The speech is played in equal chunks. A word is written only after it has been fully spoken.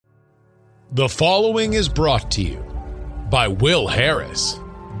The following is brought to you by Will Harris,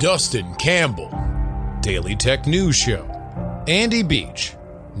 Dustin Campbell, Daily Tech News Show, Andy Beach,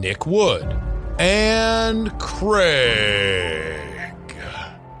 Nick Wood, and Craig.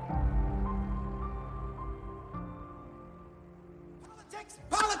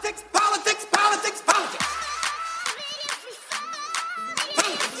 Politics, politics, politics, politics.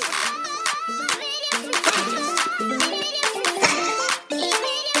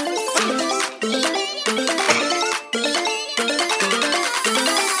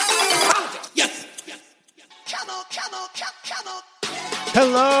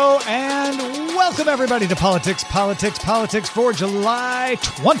 Hello and welcome everybody to Politics, Politics, Politics for July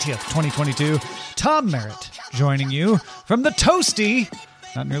 20th, 2022. Tom Merritt joining you from the toasty,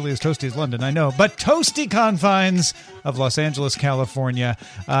 not nearly as toasty as London, I know, but toasty confines of Los Angeles, California.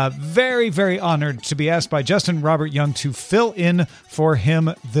 Very, very honored to be asked by Justin Robert Young to fill in for him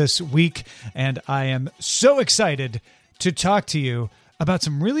this week. And I am so excited to talk to you about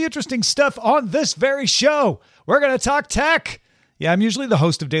some really interesting stuff on this very show. We're going to talk tech. Yeah, I'm usually the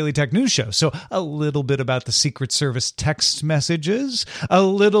host of Daily Tech News Show, so a little bit about the Secret Service text messages, a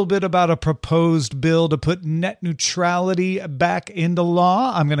little bit about a proposed bill to put net neutrality back into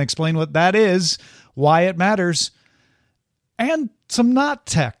law. I'm going to explain what that is, why it matters, and some not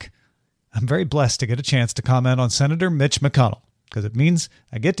tech. I'm very blessed to get a chance to comment on Senator Mitch McConnell, because it means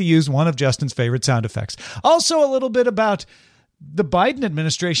I get to use one of Justin's favorite sound effects. Also, a little bit about the Biden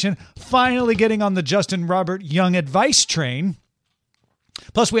administration finally getting on the Justin Robert Young advice train.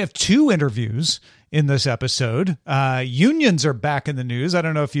 Plus, we have two interviews in this episode. Unions are back in the news. I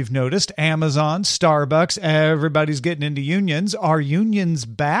don't know if you've noticed. Amazon, Starbucks, everybody's getting into unions. Are unions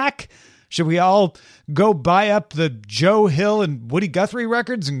back? Should we all go buy up the Joe Hill and Woody Guthrie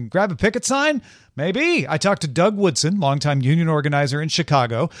records and grab a picket sign? Maybe. I talked to Doug Woodson, longtime union organizer in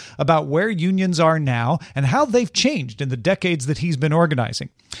Chicago, about where unions are now and how they've changed in the decades that he's been organizing.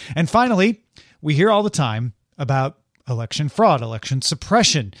 And finally, we hear all the time about election fraud, election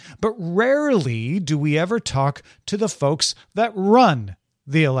suppression, but rarely do we ever talk to the folks that run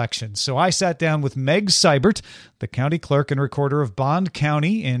the elections. So I sat down with Meg Seibert, the county clerk and recorder of Bond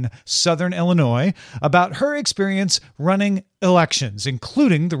County in southern Illinois, about her experience running elections,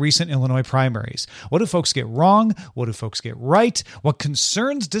 including the recent Illinois primaries. What do folks get wrong? What do folks get right? What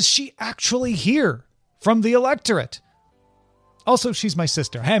concerns does she actually hear from the electorate? Also, she's my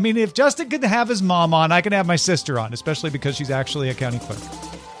sister. I mean, if Justin could have his mom on, I can have my sister on, especially because she's actually a county clerk.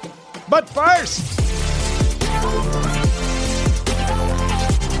 But first,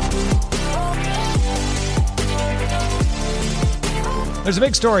 there's a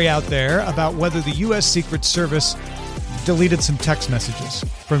big story out there about whether the U.S. Secret Service deleted some text messages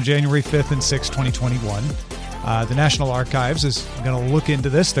from January 5th and 6th, 2021. The National Archives is going to look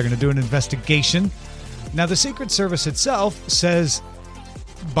into this. They're going to do an investigation. Now, the Secret Service itself says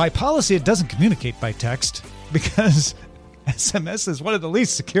by policy it doesn't communicate by text because SMS is one of the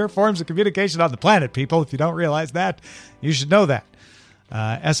least secure forms of communication on the planet, people. If you don't realize that, you should know that.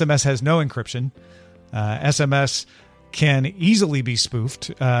 SMS has no encryption. SMS can easily be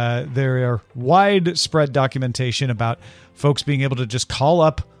spoofed. There are widespread documentation about folks being able to just call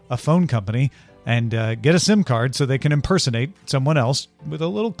up a phone company and get a SIM card so they can impersonate someone else with a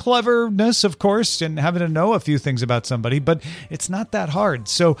little cleverness, of course, and having to know a few things about somebody, but it's not that hard.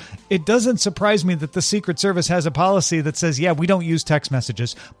 So it doesn't surprise me that the Secret Service has a policy that says, yeah, we don't use text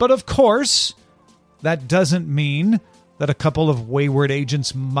messages. But of course, that doesn't mean that a couple of wayward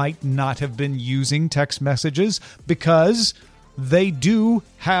agents might not have been using text messages because they do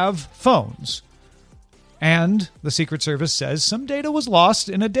have phones. And the Secret Service says some data was lost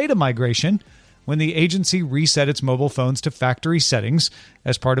in a data migration when the agency reset its mobile phones to factory settings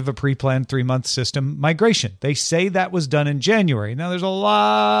as part of a pre-planned 3-month system migration. They say that was done in January. Now, there's a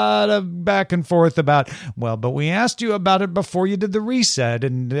lot of back and forth about, well, but we asked you about it before you did the reset,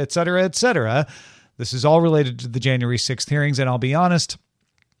 and et cetera, et cetera. This is all related to the January 6th hearings, and I'll be honest,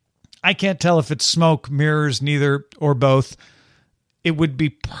 I can't tell if it's smoke, mirrors, neither, or both. It would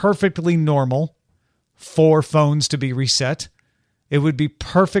be perfectly normal for phones to be reset. It would be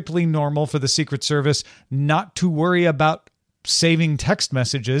perfectly normal for the Secret Service not to worry about saving text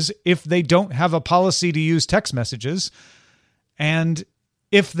messages if they don't have a policy to use text messages. And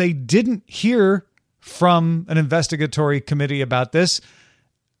if they didn't hear from an investigatory committee about this,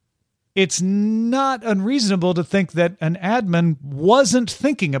 it's not unreasonable to think that an admin wasn't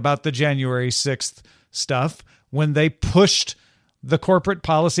thinking about the January 6th stuff when they pushed the corporate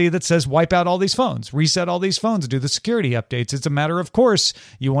policy that says wipe out all these phones, reset all these phones, do the security updates. It's a matter of course.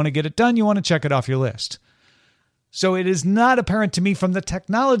 You want to get it done. You want to check it off your list. So it is not apparent to me from the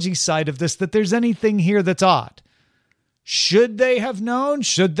technology side of this that there's anything here that's odd. Should they have known?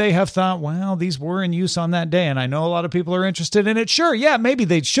 Should they have thought, well, these were in use on that day, and I know a lot of people are interested in it? Sure, yeah, maybe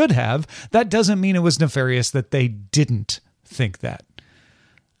they should have. That doesn't mean it was nefarious that they didn't think that.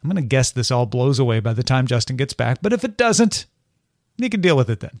 I'm going to guess this all blows away by the time Justin gets back, but if it doesn't, you can deal with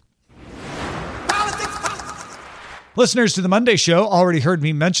it then. Listeners to the Monday show already heard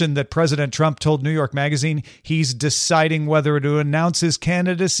me mention that President Trump told New York Magazine he's deciding whether to announce his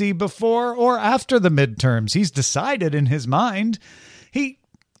candidacy before or after the midterms. He's decided in his mind.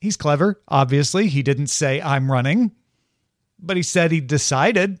 He's clever, obviously. He didn't say, I'm running, but he said he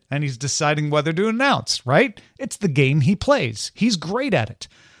decided, and he's deciding whether to announce, right? It's the game he plays. He's great at it.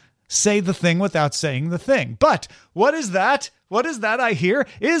 Say the thing without saying the thing. But what is that? What is that I hear?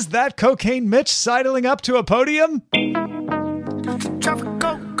 Is that Cocaine Mitch sidling up to a podium?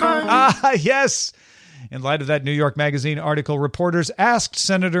 Yes. In light of that New York Magazine article, reporters asked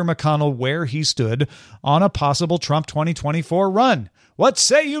Senator McConnell where he stood on a possible Trump 2024 run. What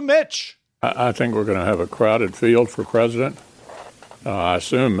say you, Mitch? I think we're going to have a crowded field for president. I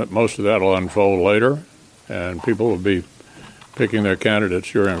assume that most of that will unfold later, and people will be picking their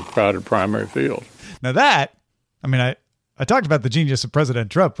candidates during a crowded primary field. Now that, I talked about the genius of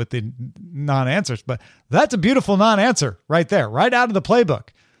President Trump with the non-answers, but that's a beautiful non-answer right there, right out of the playbook.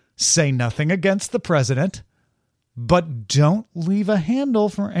 Say nothing against the president, but don't leave a handle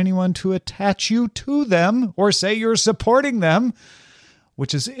for anyone to attach you to them or say you're supporting them,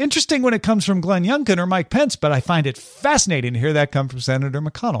 which is interesting when it comes from Glenn Youngkin or Mike Pence, but I find it fascinating to hear that come from Senator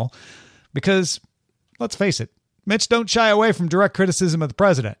McConnell because, let's face it, Mitch don't shy away from direct criticism of the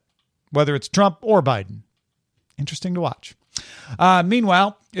president, whether it's Trump or Biden. Interesting to watch.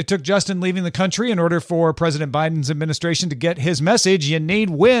 Meanwhile, it took Justin leaving the country in order for President Biden's administration to get his message. You need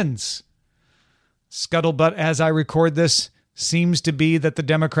wins. Scuttlebutt, as I record this, seems to be that the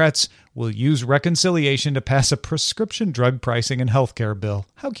Democrats will use reconciliation to pass a prescription drug pricing and healthcare bill.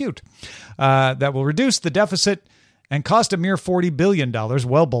 How cute. That will reduce the deficit and cost a mere $40 billion,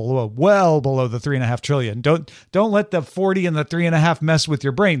 well below the $3.5 trillion. Don't let the 40 and the 3.5 mess with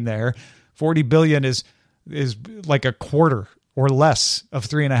your brain there. $40 billion is like a quarter or less of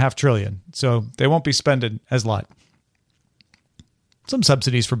 $3.5 trillion. So they won't be spending as a lot. Some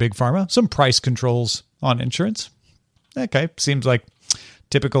subsidies for big pharma, some price controls on insurance. Okay, seems like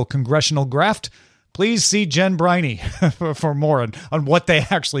typical congressional graft. Please see Jen Briney for more on what they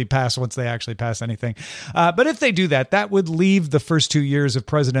actually pass once they actually pass anything. But if they do that, that would leave the first 2 years of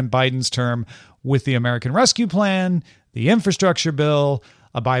President Biden's term with the American Rescue Plan, the infrastructure bill,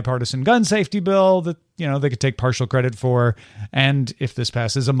 a bipartisan gun safety bill that, they could take partial credit for, and if this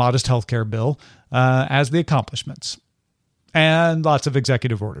passes, a modest healthcare bill as the accomplishments. And lots of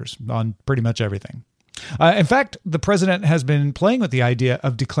executive orders on pretty much everything. In fact, the president has been playing with the idea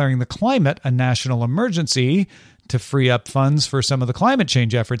of declaring the climate a national emergency to free up funds for some of the climate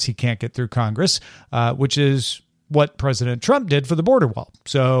change efforts he can't get through Congress, which is what President Trump did for the border wall.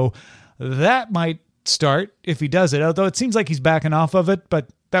 So that might start if he does it, although it seems like he's backing off of it, but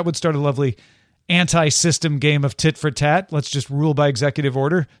that would start a lovely anti-system game of tit for tat. Let's just rule by executive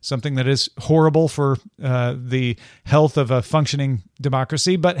order, something that is horrible for the health of a functioning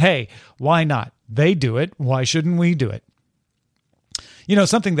democracy. But hey, why not? They do it. Why shouldn't we do it?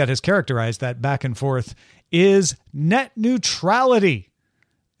 Something that has characterized that back and forth is net neutrality.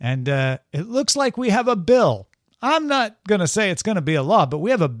 And it looks like we have a bill. I'm not going to say it's going to be a law, but we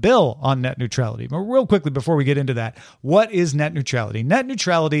have a bill on net neutrality. But real quickly, before we get into that, what is net neutrality? Net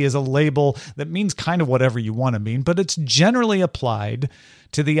neutrality is a label that means kind of whatever you want to mean, but it's generally applied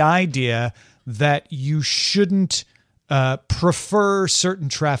to the idea that you shouldn't prefer certain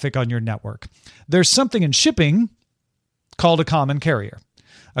traffic on your network. There's something in shipping called a common carrier.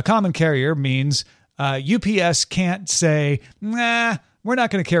 A common carrier means UPS can't say, nah, we're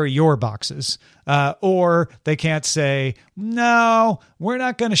not going to carry your boxes. Or they can't say, no, we're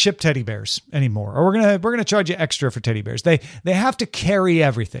not going to ship teddy bears anymore. Or we're going to charge you extra for teddy bears. They have to carry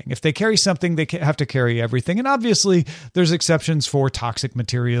everything. If they carry something, they have to carry everything. And obviously there's exceptions for toxic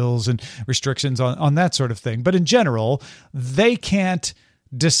materials and restrictions on that sort of thing. But in general, they can't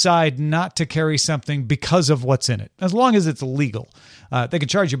decide not to carry something because of what's in it, as long as it's legal. They can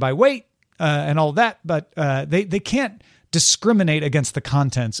charge you by weight and all that, but they can't discriminate against the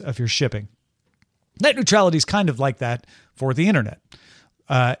contents of your shipping. Net neutrality is kind of like that for the internet.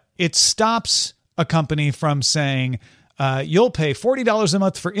 It stops a company from saying, you'll pay $40 a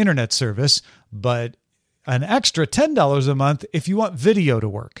month for internet service, but an extra $10 a month if you want video to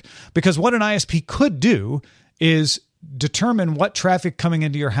work. Because what an ISP could do is determine what traffic coming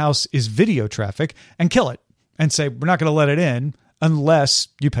into your house is video traffic and kill it. and say, we're not going to let it in unless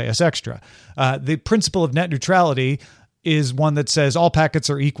you pay us extra. The principle of net neutrality is one that says all packets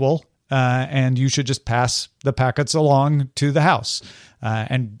are equal, and you should just pass the packets along to the house.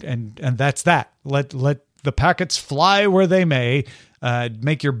 And that's that. Let the packets fly where they may.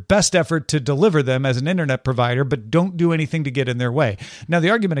 Make your best effort to deliver them as an internet provider, but don't do anything to get in their way. Now,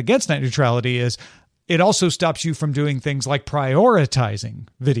 the argument against net neutrality is it also stops you from doing things like prioritizing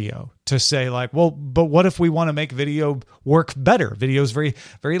video, to say like, well, but what if we want to make video work better? Video is very,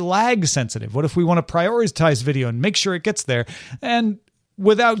 very lag sensitive. What if we want to prioritize video and make sure it gets there? And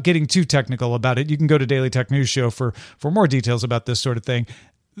without getting too technical about it, you can go to Daily Tech News Show for more details about this sort of thing.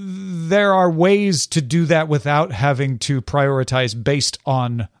 There are ways to do that without having to prioritize based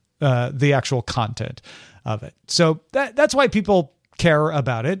on the actual content of it. So that's why people care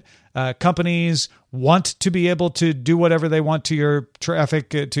about it. Companies want to be able to do whatever they want to your traffic,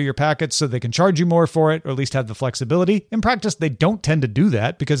 to your packets, so they can charge you more for it, or at least have the flexibility. In practice, they don't tend to do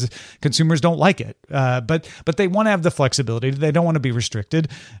that because consumers don't like it. But they want to have the flexibility. They don't want to be restricted.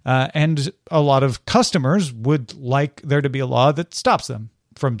 And a lot of customers would like there to be a law that stops them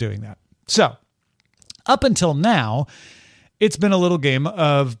from doing that. So up until now, it's been a little game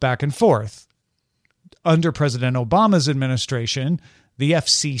of back and forth. Under President Obama's administration, the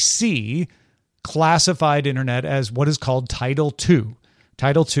FCC classified internet as what is called Title II.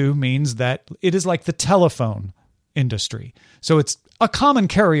 Title II means that it is like the telephone industry. So it's a common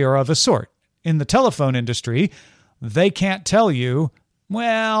carrier of a sort. In the telephone industry, they can't tell you,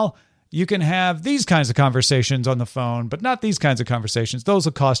 well, you can have these kinds of conversations on the phone, but not these kinds of conversations. Those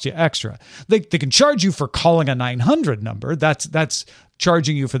will cost you extra. They can charge you for calling a 900 number. That's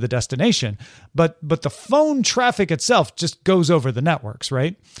charging you for the destination. But the phone traffic itself just goes over the networks,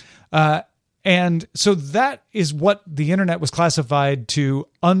 right? And so that is what the internet was classified to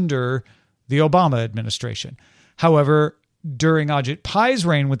under the Obama administration. However, during Ajit Pai's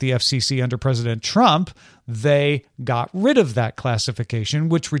reign with the FCC under President Trump, they got rid of that classification,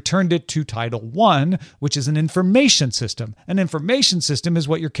 which returned it to Title I, which is an information system. An information system is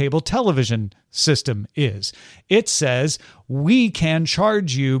what your cable television system is. It says we can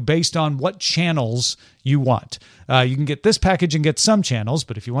charge you based on what channels you want. You can get this package and get some channels,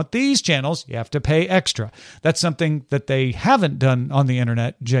 but if you want these channels, you have to pay extra. That's something that they haven't done on the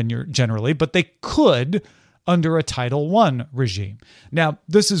internet generally, but they could under a Title I regime. Now,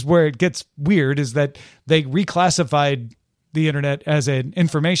 this is where it gets weird, is that they reclassified the internet as an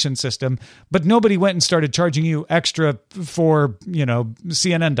information system, but nobody went and started charging you extra for,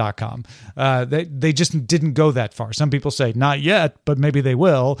 CNN.com. They just didn't go that far. Some people say not yet, but maybe they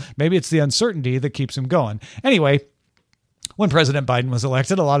will. Maybe it's the uncertainty that keeps them going. Anyway, when President Biden was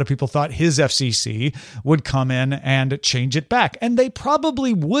elected, a lot of people thought his FCC would come in and change it back. And they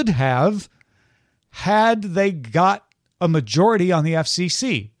probably would have, had they got a majority on the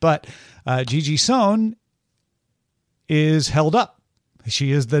FCC. But Gigi Sohn is held up.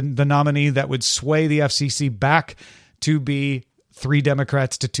 She is the nominee that would sway the FCC back to be 3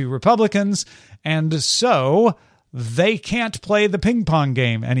 Democrats to 2 Republicans. And so they can't play the ping pong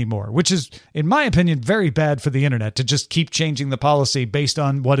game anymore, which is, in my opinion, very bad for the internet to just keep changing the policy based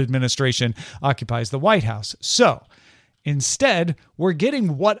on what administration occupies the White House. So instead, we're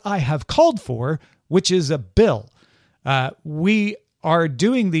getting what I have called for, which is a bill. We are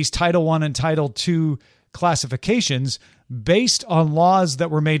doing these Title I and Title II classifications based on laws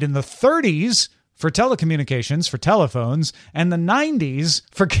that were made in the 30s for telecommunications, for telephones, and the 90s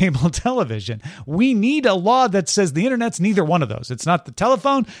for cable television. We need a law that says the internet's neither one of those. It's not the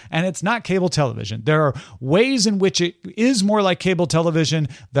telephone and it's not cable television. There are ways in which it is more like cable television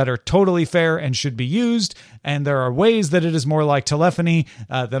that are totally fair and should be used, and there are ways that it is more like telephony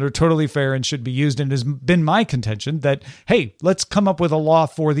that are totally fair and should be used. And it has been my contention that, hey, let's come up with a law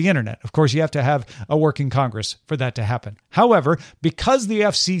for the internet. Of course, you have to have a working Congress for that to happen. However, because the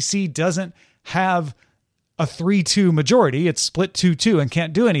FCC doesn't have a 3-2 majority, it's split 2-2 and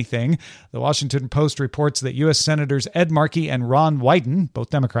can't do anything. The Washington Post reports that U.S. Senators Ed Markey and Ron Wyden,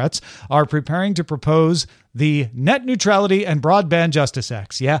 both Democrats, are preparing to propose the Net Neutrality and Broadband Justice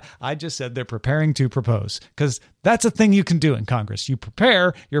Acts. Yeah, I just said they're preparing to propose, because that's a thing you can do in Congress. You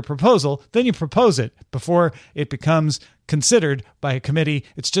prepare your proposal, then you propose it before it becomes considered by a committee.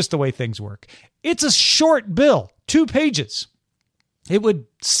 It's just the way things work. It's a short bill, 2 pages. It would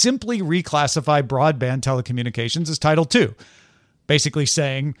simply reclassify broadband telecommunications as Title II, basically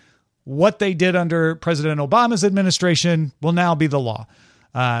saying what they did under President Obama's administration will now be the law.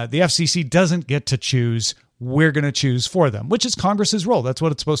 The FCC doesn't get to choose. We're going to choose for them, which is Congress's role. That's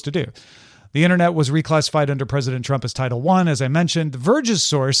what it's supposed to do. The internet was reclassified under President Trump as Title I, as I mentioned. The Verge's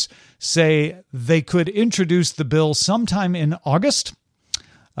source say they could introduce the bill sometime in August,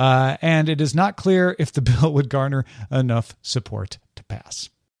 and it is not clear if the bill would garner enough support to pass.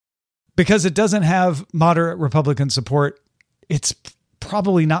 Because it doesn't have moderate Republican support, it's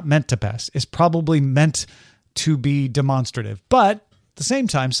probably not meant to pass. It's probably meant to be demonstrative. But at the same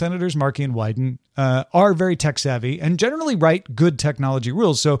time, Senators Markey and Wyden are very tech savvy and generally write good technology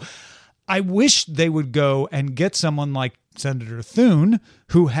rules. So I wish they would go and get someone like Senator Thune,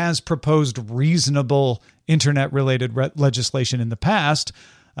 who has proposed reasonable internet-related legislation in the past,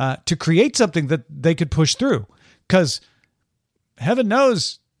 to create something that they could push through. Because heaven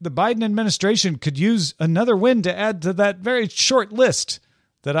knows the Biden administration could use another win to add to that very short list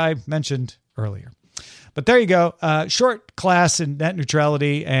that I mentioned earlier. But there you go. Short class in net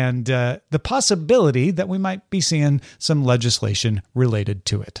neutrality and the possibility that we might be seeing some legislation related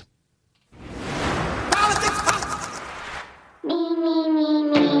to it.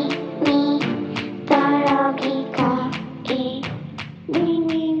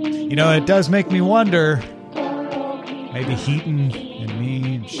 You know, it does make me wonder, maybe Heaton and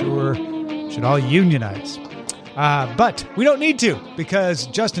me and Shure should all unionize. But we don't need to, because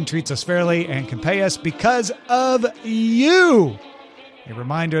Justin treats us fairly and can pay us because of you. A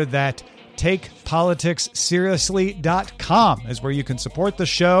reminder that TakePoliticsSeriously.com is where you can support the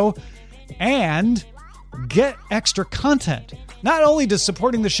show and get extra content. Not only does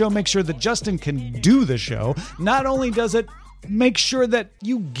supporting the show make sure that Justin can do the show, not only does it make sure that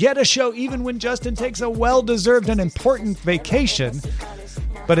you get a show even when Justin takes a well-deserved and important vacation,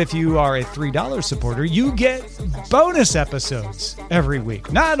 but if you are a $3 supporter, you get bonus episodes every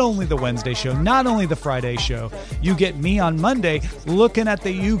week. Not only the Wednesday show, not only the Friday show, you get me on Monday looking at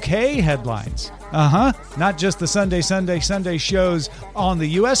the UK headlines. Not just the Sunday shows on the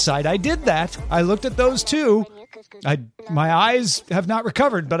US side. I did that. I looked at those too. My eyes have not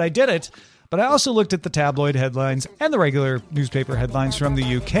recovered, but I did it. But I also looked at the tabloid headlines and the regular newspaper headlines from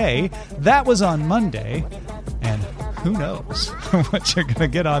the UK. That was on Monday. And who knows what you're going to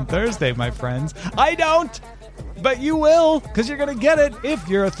get on Thursday, my friends. I don't, but you will, because you're going to get it if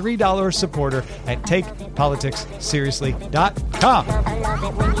you're a $3 supporter at TakePoliticsSeriously.com.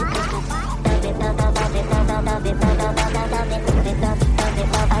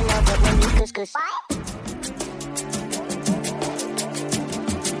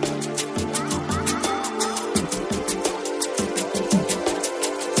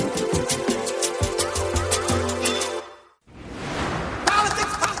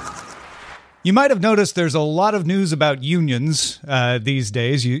 You might have noticed there's a lot of news about unions these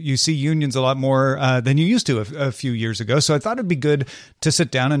days. You see unions a lot more than you used to a few years ago. So I thought it'd be good to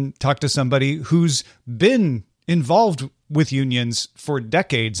sit down and talk to somebody who's been involved with unions for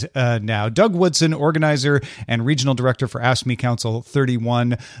decades now. Doug Woodson, organizer and regional director for AFSCME Council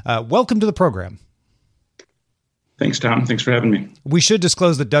 31. Welcome to the program. Thanks, Tom. Thanks for having me. We should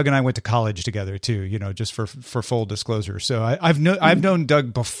disclose that Doug and I went to college together too, you know, just for full disclosure. So I've known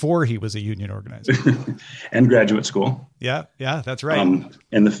Doug before he was a union organizer. And graduate school. Yeah, that's right.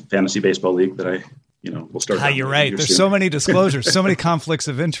 And the fantasy baseball league that we'll start. You're right. There's so many disclosures, so many conflicts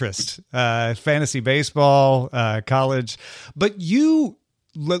of interest. Fantasy baseball, college. But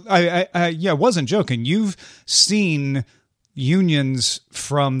I wasn't joking. You've seen unions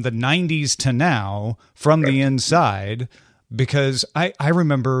from the 90s to now from the inside, because I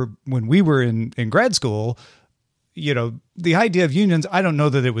remember when we were in grad school, you know, the idea of unions, I don't know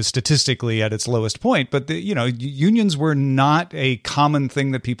that it was statistically at its lowest point, but unions were not a common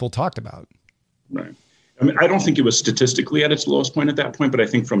thing that people talked about. Right. I mean, I don't think it was statistically at its lowest point at that point, but I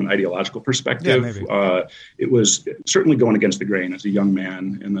think from an ideological perspective, it was certainly going against the grain as a young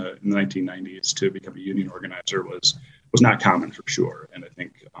man in the 1990s to become a union organizer was not common for sure. And I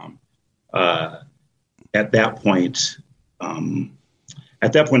think at that point, I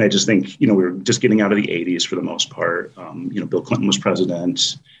just think, we were just getting out of the 80s for the most part. Bill Clinton was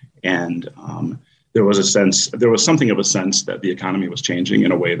president, and there was something of a sense that the economy was changing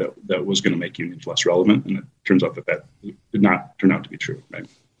in a way that was going to make unions less relevant. And it turns out that did not turn out to be true. Right.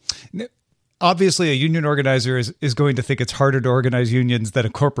 Obviously, a union organizer is going to think it's harder to organize unions than a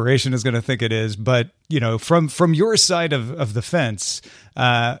corporation is going to think it is. But, from your side of the fence,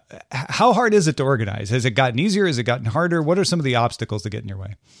 how hard is it to organize? Has it gotten easier? Has it gotten harder? What are some of the obstacles that get in your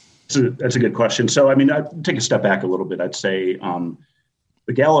way? That's a good question. So, I'd take a step back a little bit. I'd say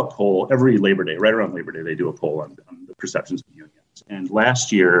the Gallup poll, every Labor Day, right around Labor Day, they do a poll on the perceptions of unions. And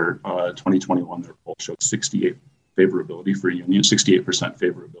last year, 2021, their poll showed 68% favorability for unions.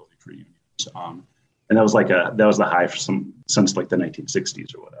 And that was the high since like the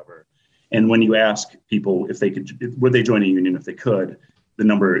 1960s or whatever. And when you ask people if they could, would they join a union if they could, the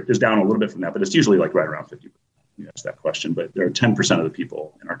number is down a little bit from that, but it's usually like right around 50%. You ask that question, but there are 10% of the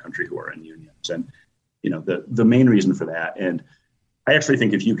people in our country who are in unions. And, the main reason for that, and I actually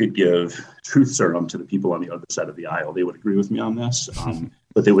think if you could give truth serum to the people on the other side of the aisle, they would agree with me on this,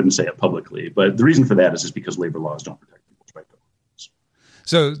 but they wouldn't say it publicly. But the reason for that is just because labor laws don't protect people's right to organize.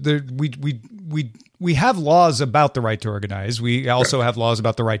 So we have laws about the right to organize. We also have laws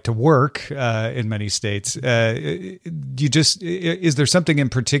about the right to work in many states. Is there something in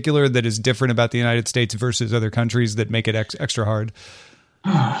particular that is different about the United States versus other countries that make it extra hard?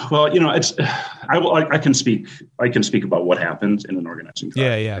 Well, I can speak about what happens in an organizing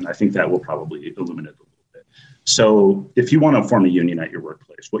environment, and I think that will probably illuminate a little bit. So if you want to form a union at your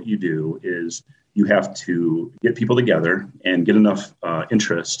workplace, what you do is you have to get people together and get enough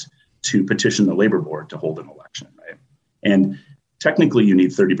interest to petition the labor board to hold an election, right? And technically you need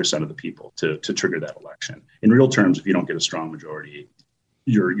 30% of the people to trigger that election. In real terms, if you don't get a strong majority,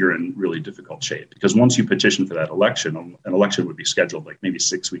 you're in really difficult shape, because once you petition for that election, an election would be scheduled like maybe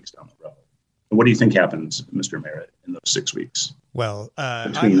 6 weeks down the road. And what do you think happens, Mr. Merritt, in those 6 weeks? Well,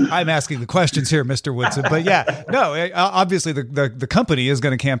 I'm asking the questions here, Mr. Woodson, but obviously the company is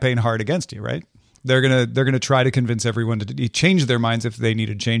going to campaign hard against you, right? They're gonna try to convince everyone to change their minds if they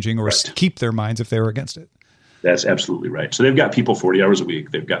needed changing, or keep their minds if they were against it. That's absolutely right. So they've got people 40 hours a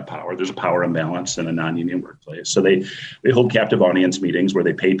week. They've got power. There's a power imbalance in a non-union workplace. So they hold captive audience meetings where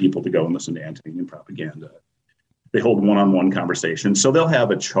they pay people to go and listen to anti-union propaganda. They hold one-on-one conversations. So they'll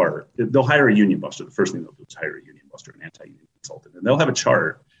have a chart. They'll hire a union buster. The first thing they'll do is hire a union buster, an anti-union consultant. And they'll have a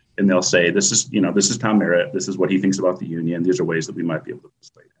chart, and they'll say, this is Tom Merritt. This is what he thinks about the union. These are ways that we might be able to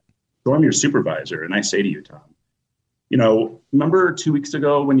persuade him. So I'm your supervisor, and I say to you, Tom, remember 2 weeks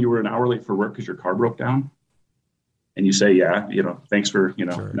ago when you were an hour late for work because your car broke down? And you say, thanks for,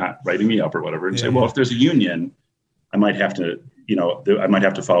 sure, not writing me up or whatever. And say, well, if there's a union, I might have to, I might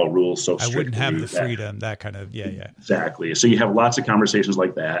have to follow rules so strictly. I wouldn't have the freedom, that kind of, Exactly. So you have lots of conversations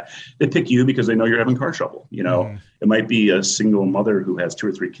like that. They pick you because they know you're having car trouble. It might be a single mother who has 2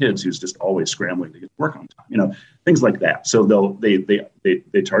 or 3 kids who's just always scrambling to get to work on time, things like that. So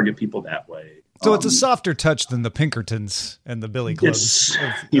they target people that way. So it's a softer touch than the Pinkertons and the Billy Clubs.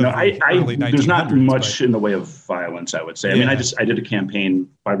 There's not much in the way of violence, I would say. I mean, I did a campaign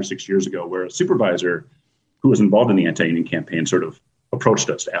 5 or 6 years ago where a supervisor who was involved in the anti-union campaign sort of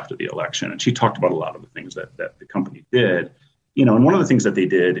approached us after the election. And she talked about a lot of the things that the company did, and one of the things that they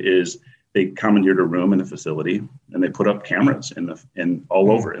did is they commandeered a room in the facility and they put up cameras in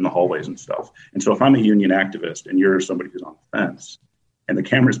all over in the hallways and stuff. And so if I'm a union activist and you're somebody who's on the fence, and the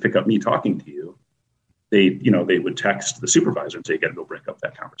cameras pick up me talking to you, they would text the supervisor and say, you got to go break up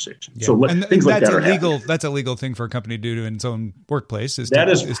that conversation. Yeah. So things like that are illegal. That's a legal thing for a company to do in its own workplace is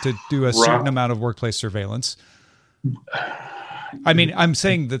to do a certain amount of workplace surveillance. I mean, I'm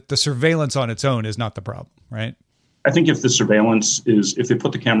saying that the surveillance on its own is not the problem, right? I think if the surveillance if they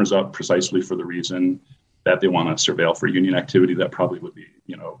put the cameras up precisely for the reason that they want to surveil for union activity, that probably would be,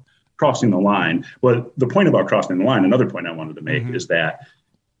 crossing the line. But the point about crossing the line, another point I wanted to make is that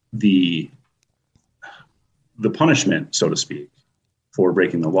the punishment, so to speak, for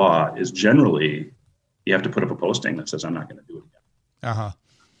breaking the law is generally you have to put up a posting that says, I'm not going to do it again. Uh-huh.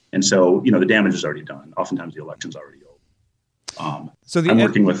 And so, the damage is already done. Oftentimes the election's already over. So I'm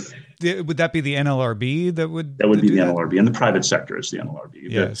working with... Would that be the NLRB that would be the NLRB, and the private sector is the NLRB.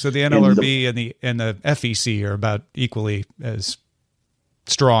 Yeah. So the NLRB and the FEC are about equally as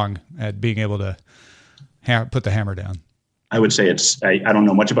strong at being able to put the hammer down. I would say I don't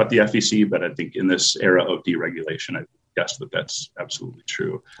know much about the FEC, but I think in this era of deregulation, I guess that's absolutely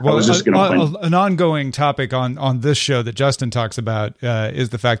true. Well, I was just an ongoing topic on this show that Justin talks about is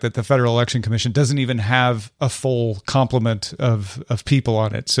the fact that the Federal Election Commission doesn't even have a full complement of people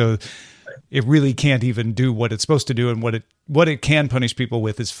on it. So it really can't even do what it's supposed to do, and what it can punish people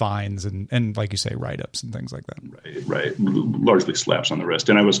with is fines and like you say, write-ups and things like that. Right. Largely slaps on the wrist.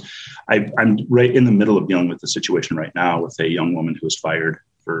 And I'm right in the middle of dealing with the situation right now with a young woman who was fired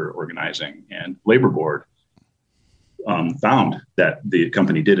for organizing, and Labor Board found that the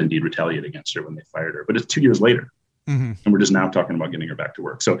company did indeed retaliate against her when they fired her, but it's 2 years later, and we're just now talking about getting her back to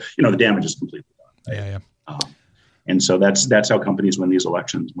work. So the damage is completely done. Right? Yeah. And so that's how companies win these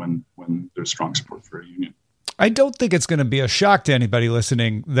elections, when there's strong support for a union. I don't think it's going to be a shock to anybody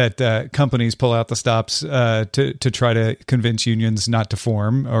listening that companies pull out the stops to try to convince unions not to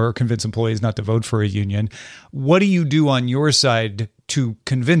form or convince employees not to vote for a union. What do you do on your side to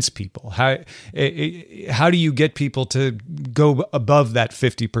convince people? How do you get people to go above that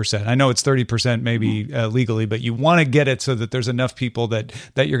 50%? I know it's 30% maybe legally, but you want to get it so that there's enough people that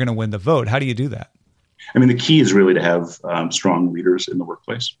you're going to win the vote. How do you do that? I mean, the key is really to have strong leaders in the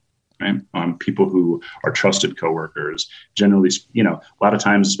workplace, right? People who are trusted coworkers. Generally, a lot of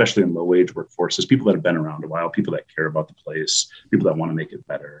times, especially in low-wage workforces, people that have been around a while, people that care about the place, people that want to make it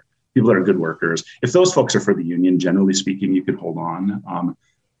better, people that are good workers. If those folks are for the union, generally speaking, you can hold on.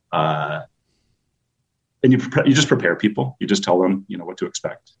 And you just prepare people. You just tell them, what to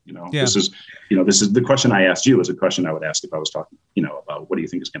expect. This is the question I asked you is a question I would ask if I was talking, about what do you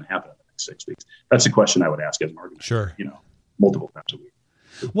think is going to happen in the next 6 weeks? That's a question I would ask as an organizer. Sure. Multiple times a week.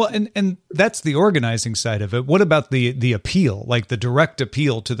 Well, and that's the organizing side of it. What about the appeal, like the direct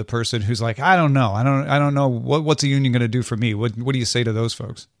appeal to the person who's like, I don't know. I don't know what's a union going to do for me. What do you say to those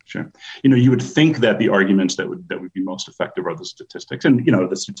folks? Sure. You would think that the arguments that would be most effective are the statistics, and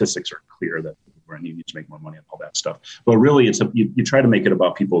the statistics are clear that we're in unions make more money and all that stuff. But really, it's you try to make it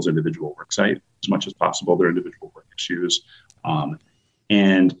about people's individual work site as much as possible, their individual work issues,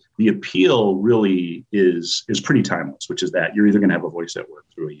 and the appeal really is pretty timeless, which is that you're either going to have a voice at work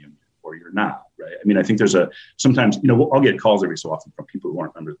through a union or you're not, right? I mean, I think there's sometimes I'll get calls every so often from people who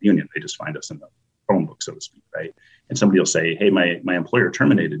aren't members of the union. They just find us in the phone book, so to speak, right? And somebody will say, hey, my employer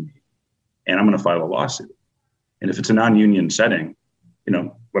terminated me and I'm going to file a lawsuit. And if it's a non-union setting,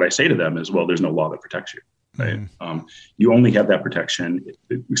 what I say to them is, well, there's no law that protects you, right? Mm-hmm. You only have that protection,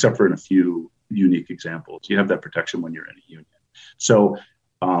 except for in a few unique examples. You have that protection when you're in a union. So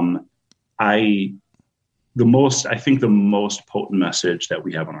I think the most potent message that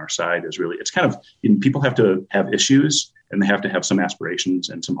we have on our side is really, it's kind of, people have to have issues and they have to have some aspirations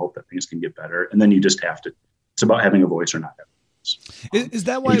and some hope that things can get better. And then you just have to, it's about having a voice or not having a voice. Is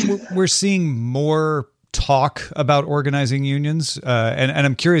that why we're seeing more talk about organizing unions? And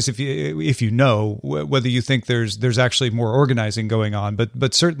I'm curious if you know whether you think there's actually more organizing going on,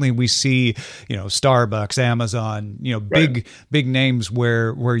 but certainly we see, Starbucks, Amazon, big names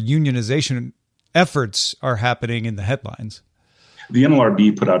where unionization efforts are happening in the headlines. The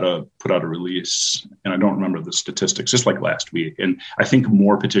NLRB put out a release, and I don't remember the statistics, just like last week. And I think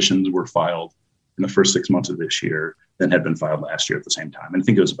more petitions were filed in the first 6 months of this year than had been filed last year at the same time. And I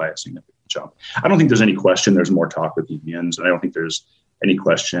think it was by a significant jump. I don't think there's any question there's more talk with unions, and I don't think there's any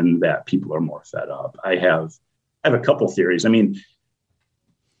question that people are more fed up. I have a couple theories. I mean,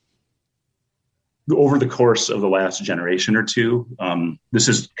 over the course of the last generation or two, this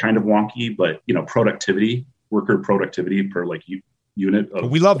is kind of wonky, but worker productivity per unit of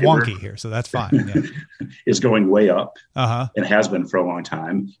we love labor wonky here, so that's fine. Yeah. is going way up and has been for a long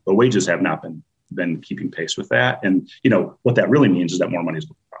time, but wages have not been keeping pace with that. And what that really means is that more money is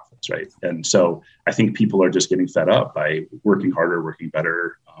looking profits, right? And so I think people are just getting fed up by working harder, working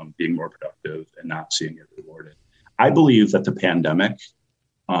better, being more productive, and not seeing it rewarded. I believe that the pandemic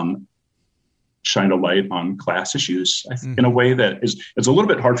shined a light on class issues in a way that it's a little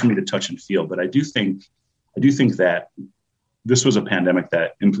bit hard for me to touch and feel, but I do think that this was a pandemic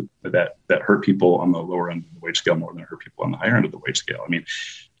that hurt people on the lower end of the wage scale more than it hurt people on the higher end of the wage scale. I mean,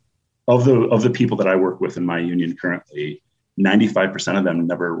 of the people that I work with in my union currently, 95% of them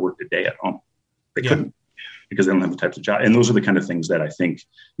never worked a day at home. They couldn't, because they don't have the types of job. And those are the kind of things that I think,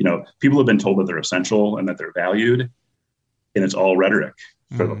 people have been told that they're essential and that they're valued, and it's all rhetoric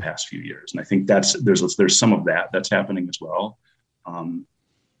for the past few years. And I think there's some of that's happening as well.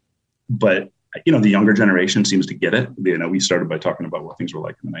 But the younger generation seems to get it. We started by talking about what things were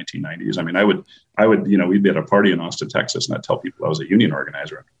like in the 1990s. I mean, I would, we'd be at a party in Austin, Texas, and I'd tell people I was a union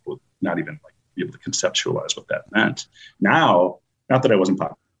organizer, and people would not even be able to conceptualize what that meant. Now, not that I wasn't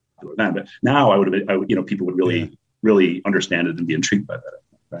popular then, but now people would really understand it and be intrigued by that.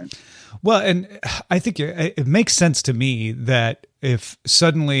 Right. Well, and I think it makes sense to me that if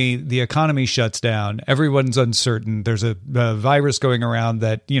suddenly the economy shuts down, everyone's uncertain, there's a virus going around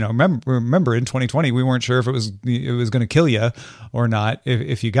that, remember in 2020, we weren't sure if it was going to kill you or not,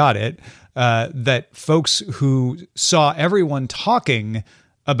 if you got it, that folks who saw everyone talking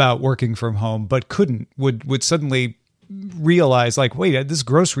about working from home but couldn't would suddenly realize, wait, this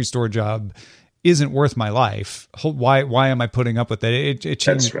grocery store job isn't worth my life. Why am I putting up with it? It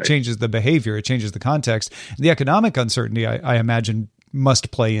changes the behavior. It changes the context. The economic uncertainty, I imagine, must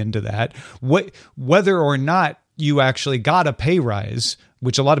play into that. Whether or not you actually got a pay rise,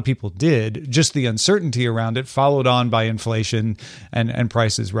 which a lot of people did, just the uncertainty around it, followed on by inflation and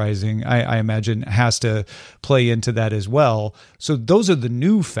prices rising, I imagine has to play into that as well. So those are the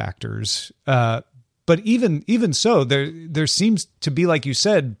new factors. But even so, there seems to be, like you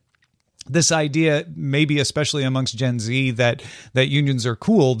said, this idea, maybe especially amongst Gen Z, that unions are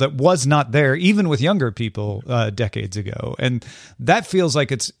cool, that was not there even with younger people decades ago, and that feels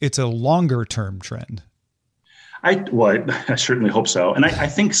like it's a longer term trend. I certainly hope so, and I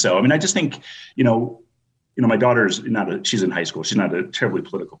think so. I mean, I just think my daughter's she's in high school. She's not a terribly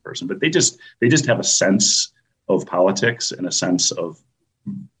political person, but they just have a sense of politics and a sense of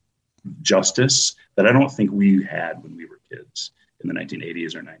justice that I don't think we had when we were kids in the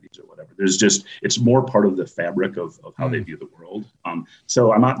 1980s or 90s or whatever. It's more part of the fabric of how they view the world.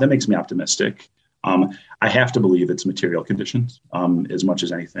 So that makes me optimistic. I have to believe it's material conditions as much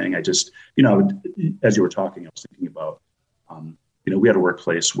as anything. I just, as you were talking, I was thinking about, we had a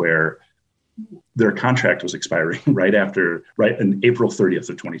workplace where their contract was expiring right in April 30th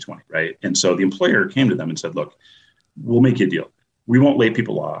of 2020, right? And so the employer came to them and said, look, we'll make you a deal. We won't lay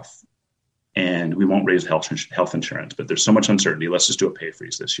people off and we won't raise health insurance, but there's so much uncertainty. Let's just do a pay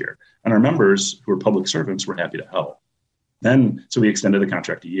freeze this year. And our members who are public servants were happy to help. So we extended the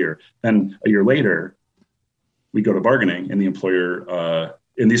contract a year. Then a year later, we go to bargaining, and the employer,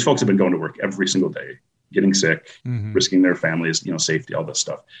 and these folks have been going to work every single day, getting sick, risking their families, safety, all this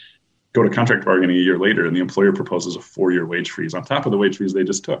stuff. Go to contract bargaining a year later, and the employer proposes a 4-year wage freeze on top of the wage freeze they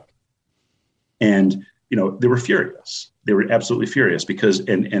just took. And, they were furious. They were absolutely furious because,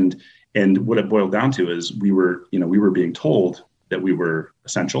 and what it boiled down to is we were being told that we were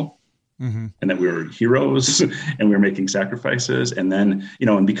essential. And that we were heroes and we were making sacrifices. And then,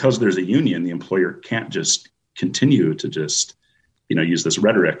 and because there's a union, the employer can't just continue to just, use this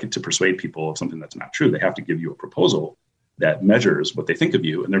rhetoric to persuade people of something that's not true. They have to give you a proposal that measures what they think of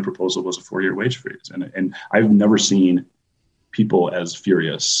you. And their proposal was a 4-year wage freeze. And I've never seen people as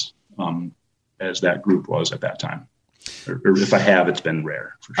furious as that group was at that time. Or if I have, it's been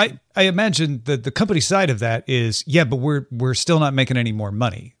rare. For sure. I imagine that the company side of that is, but we're still not making any more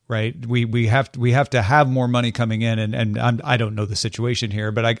money, right? We have to have more money coming in, and I don't know the situation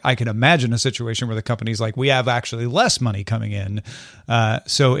here, but I can imagine a situation where the company's like, we have actually less money coming in,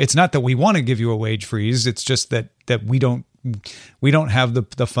 so it's not that we want to give you a wage freeze, it's just that we don't have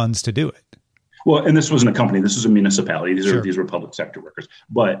the funds to do it. Well, and this wasn't a company; this was a municipality. These were public sector workers,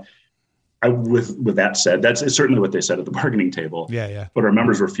 but. With that said, that's certainly what they said at the bargaining table. Yeah. But our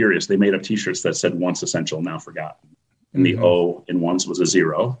members were furious. They made up T-shirts that said "Once essential, now forgotten," and the O in once was a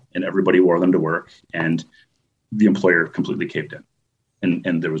 0, and everybody wore them to work. And the employer completely caved in,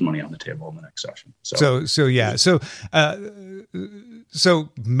 and there was money on the table in the next session. So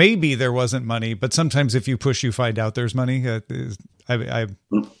maybe there wasn't money, but sometimes if you push, you find out there's money. Or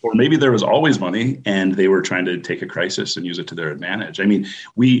maybe there was always money, and they were trying to take a crisis and use it to their advantage. I mean,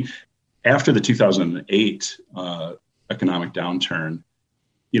 after the 2008 economic downturn,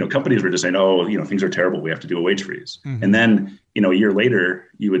 companies were just saying, "Oh, things are terrible. We have to do a wage freeze." And then, a year later,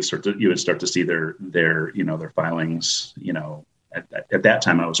 you would start to see their filings. At that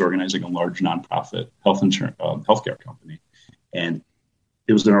time, I was organizing a large nonprofit healthcare company, and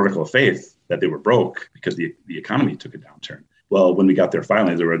it was an article of faith that they were broke because the economy took a downturn. Well, when we got their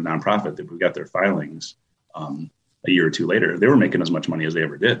filings, they were a nonprofit. That we got their filings a year or two later, they were making as much money as they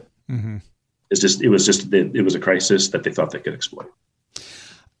ever did. It was a crisis that they thought they could exploit.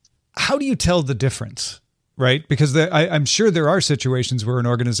 How do you tell the difference, right? Because I'm sure there are situations where an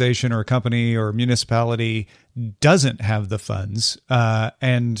organization or a company or a municipality doesn't have the funds,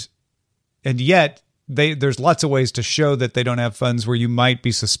 and yet there's lots of ways to show that they don't have funds where you might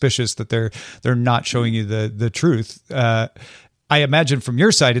be suspicious that they're not showing you the truth. I imagine from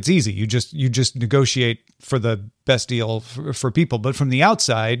your side, it's easy. You just negotiate for the best deal for people. But from the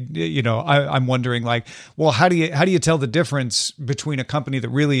outside, I'm wondering, like, well, how do you tell the difference between a company that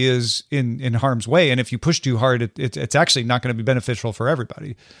really is in harm's way, and if you push too hard, it's actually not going to be beneficial for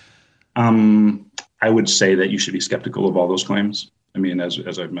everybody? I would say that you should be skeptical of all those claims. I mean,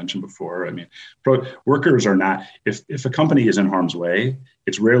 as I've mentioned before, workers are not, if a company is in harm's way,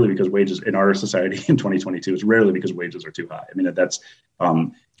 it's rarely because wages in our society in 2022, it's rarely because wages are too high. I mean, that's,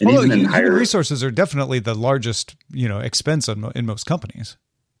 even in higher resources are definitely the largest, expense in most companies.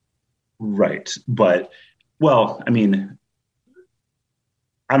 Right. But, well, I mean,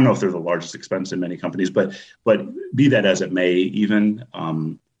 I don't know if they're the largest expense in many companies, but be that as it may, even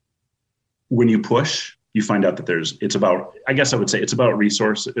when you push, you find out that it's about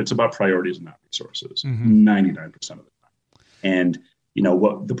resource. It's about priorities and not resources, 99% of the time. And,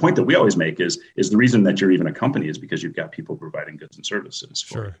 what the point that we always make is the reason that you're even a company is because you've got people providing goods and services.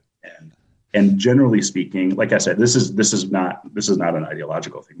 Sure. And generally speaking, like I said, this is not an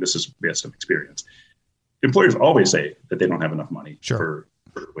ideological thing. This is based on experience. Employers always say that they don't have enough money for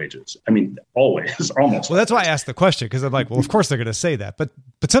wage wages. I mean, always, almost. Well, that's why I asked the question, because I'm like, well, of course they're going to say that, but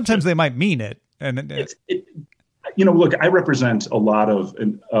sometimes they might mean it. And look, I represent a lot of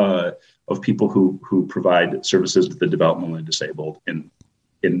people who provide services to the developmentally disabled in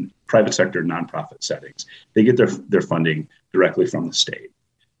private sector nonprofit settings. They get their funding directly from the state.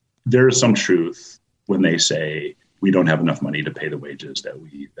 There is some truth when they say we don't have enough money to pay the wages that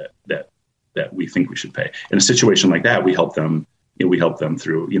we think we should pay. In a situation like that, we help them. We help them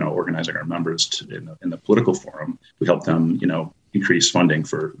through organizing our members in the political forum. We help them increase funding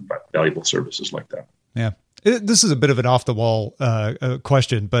for valuable services like that. Yeah, this is a bit of an off the wall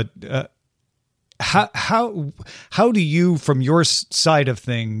question, but how do you, from your side of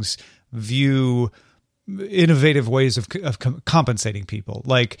things, view innovative ways of compensating people?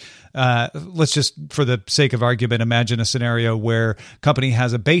 Like, let's just, for the sake of argument, imagine a scenario where company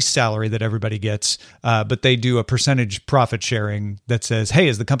has a base salary that everybody gets, but they do a percentage profit sharing that says, hey,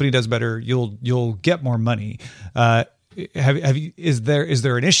 as the company does better, you'll get more money. Is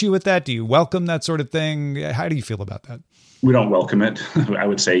there an issue with that? Do you welcome that sort of thing? How do you feel about that? We don't welcome it. I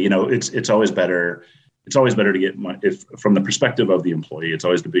would say, it's always better. It's always better to get money. If from the perspective of the employee, it's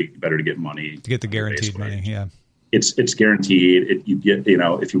always better to get money. To get the guaranteed money, yeah. It's guaranteed. You get,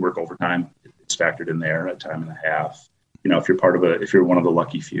 if you work overtime, it's factored in there at time and a half. If you're one of the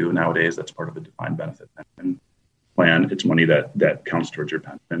lucky few nowadays, that's part of a defined benefit pension plan. It's money that counts towards your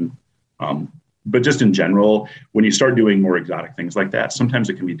pension. But just in general, when you start doing more exotic things like that, sometimes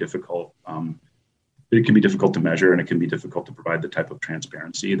it can be difficult. It can be difficult to measure, and it can be difficult to provide the type of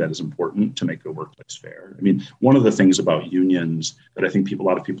transparency that is important to make the workplace fair. I mean, one of the things about unions that I think a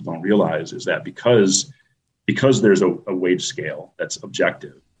lot of people don't realize is that because there's a wage scale that's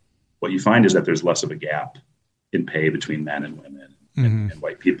objective, what you find is that there's less of a gap in pay between men and women and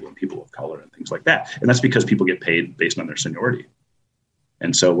white people and people of color and things like that. And that's because people get paid based on their seniority.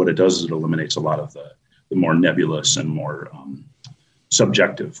 And so what it does is it eliminates a lot of the more nebulous and more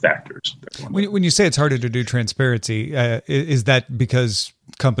subjective factors. When you say it's harder to do transparency, is that because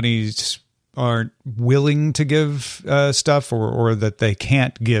companies aren't willing to give stuff, or that they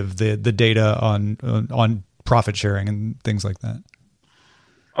can't give the data on profit sharing and things like that?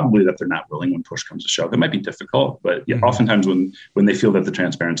 Probably that they're not willing when push comes to shove. It might be difficult, but oftentimes when they feel that the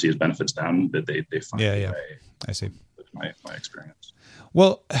transparency is benefits them, that they find a way. I see. That's my experience.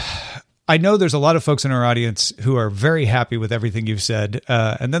 Well, I know there's a lot of folks in our audience who are very happy with everything you've said,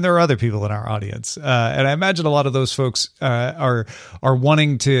 and then there are other people in our audience, and I imagine a lot of those folks are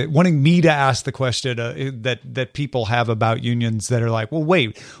wanting me to ask the question that people have about unions, that are like, well,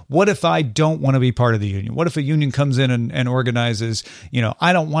 wait, what if I don't want to be part of the union? What if a union comes in and organizes?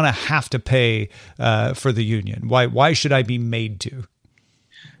 I don't want to have to pay for the union. Why should I be made to?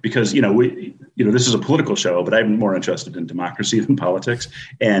 Because this is a political show, but I'm more interested in democracy than politics.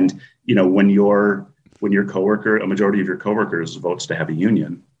 And when your coworker, a majority of your coworkers votes to have a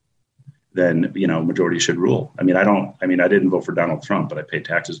union, then majority should rule. I didn't vote for Donald Trump, but I pay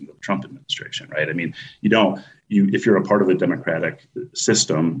taxes into the Trump administration, right? I mean, if you're a part of a democratic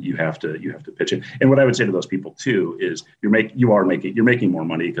system, you have to pitch in. And what I would say to those people too is you're making more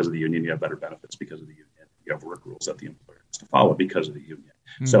money because of the union. You have better benefits because of the union. You have work rules that the employer has to follow because of the union.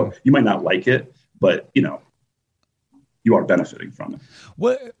 Mm-hmm. So you might not like it, but you are benefiting from it.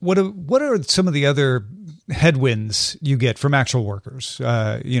 What are some of the other headwinds you get from actual workers?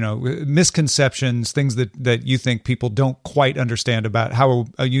 Misconceptions, things that you think people don't quite understand about how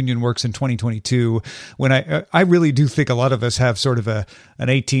a union works in 2022. When I really do think a lot of us have sort of an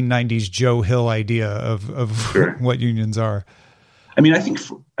 1890s Joe Hill idea of Sure. what unions are. I mean, I think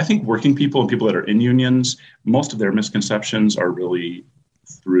working people and people that are in unions, most of their misconceptions are really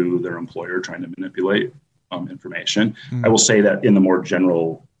through their employer trying to manipulate information. I will say that in the more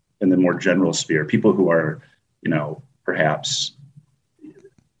general sphere, people who are, perhaps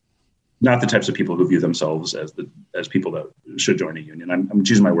not the types of people who view themselves as people that should join a union. I'm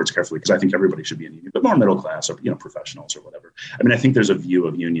choosing my words carefully because I think everybody should be in a union, but more middle class or professionals or whatever. I mean, I think there's a view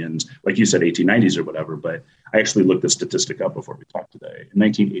of unions, like you said, 1890s or whatever. But I actually looked the statistic up before we talked today. In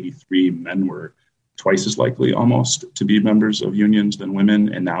 1983, men were twice as likely almost to be members of unions than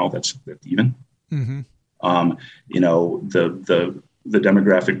women, and now that's even. Mm-hmm. The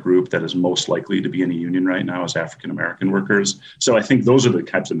demographic group that is most likely to be in a union right now is African American workers. So I think those are the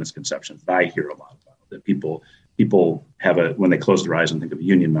types of misconceptions that I hear a lot about, that people have when they close their eyes and think of a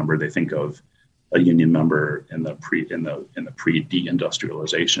union member, they think of a union member in the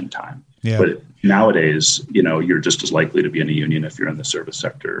pre-deindustrialization time. Yeah. But nowadays, you're just as likely to be in a union if you're in the service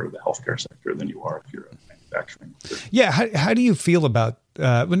sector or the healthcare sector than you are if you're a manufacturing worker. Yeah. How do you feel about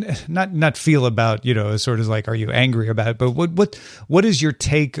not feel about, sort of like, are you angry about it? But what is your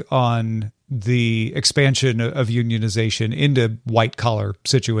take on the expansion of unionization into white collar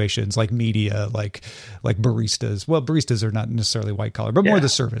situations like media, like baristas? Well, baristas are not necessarily white collar, but more the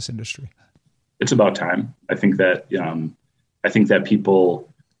service industry. It's about time. I think that people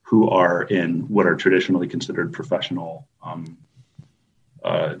who are in what are traditionally considered professional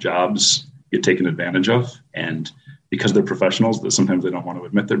jobs get taken advantage of, and because they're professionals, that sometimes they don't want to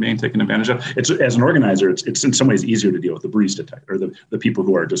admit they're being taken advantage of. It's, as an organizer, it's in some ways easier to deal with the barista type, or the people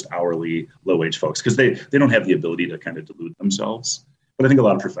who are just hourly, low-wage folks, because they don't have the ability to kind of delude themselves. But I think a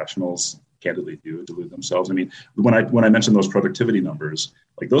lot of professionals candidly do delude themselves. I mean, when I mentioned those productivity numbers,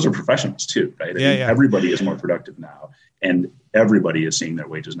 like, those are professionals too, right? Everybody is more productive now, and everybody is seeing their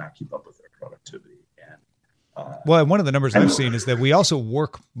wages not keep up with their productivity. And one of the numbers I've seen is that we also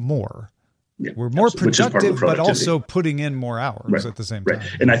work more. Yeah, we're more productive, but also putting in more hours at the same time.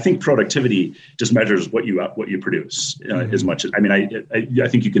 And I think productivity just measures what you produce as much as, I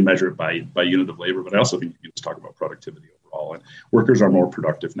think you can measure it by unit of labor, but I also think you can just talk about productivity overall. And workers are more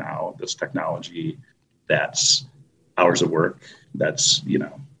productive now. That's technology, that's hours of work, that's,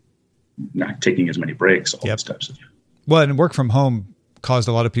 not taking as many breaks, all those types of things. Well, and work from home caused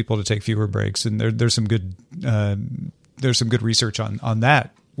a lot of people to take fewer breaks. And there's some good research on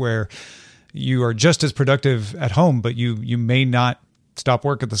that, where you are just as productive at home, but you may not stop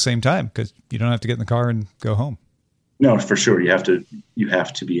work at the same time because you don't have to get in the car and go home. No, for sure. You have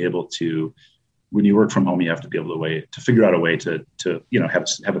to be able to, when you work from home, you have to be able to figure out a way to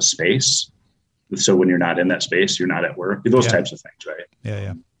have a space. So when you're not in that space, you're not at work, those types of things. Right.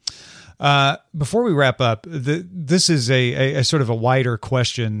 Yeah. Before we wrap up, this is a sort of a wider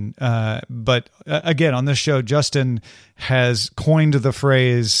question, but again, on this show, Justin has coined the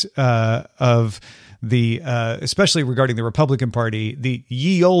phrase of the especially regarding the Republican Party, the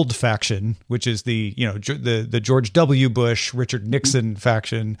ye old faction, which is the George W. Bush, Richard Nixon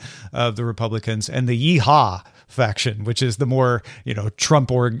faction of the Republicans, and the yeehaw faction, which is the more Trump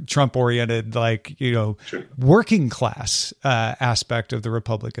oriented, working class aspect of the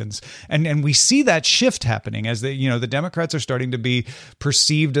Republicans, and we see that shift happening as the Democrats are starting to be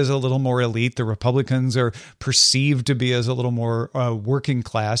perceived as a little more elite. The Republicans are perceived to be as a little more working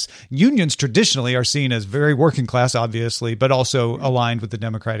class. Unions traditionally are seen as very working class, obviously, but also aligned with the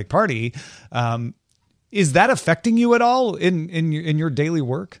Democratic Party. Is that affecting you at all in your daily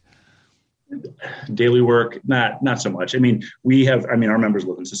work? Daily work, not so much. I mean, our members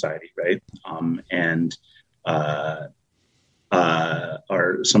live in society, right? And are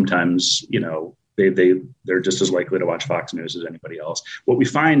sometimes, they're just as likely to watch Fox News as anybody else. What we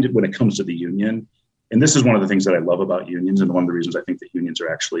find when it comes to the union, and this is one of the things that I love about unions, and one of the reasons I think that unions are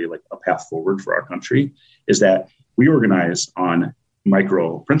actually like a path forward for our country, is that we organize on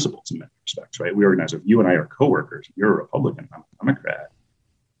micro principles in many respects, right? We organize, if you and I are coworkers, you're a Republican, I'm a Democrat.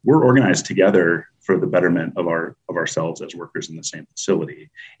 We're organized together for the betterment of ourselves as workers in the same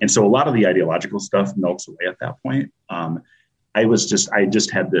facility. And so a lot of the ideological stuff melts away at that point. I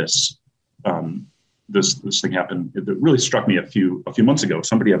just had this thing happen that really struck me a few months ago.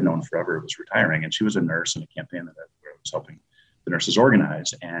 Somebody I've known forever was retiring, and she was a nurse in a campaign that I was helping the nurses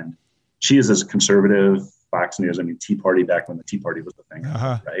organize. And she is as conservative, Fox News, Tea Party back when the Tea Party was the thing,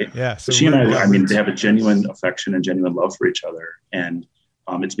 right? Yeah. So she and I they have a genuine affection and genuine love for each other. And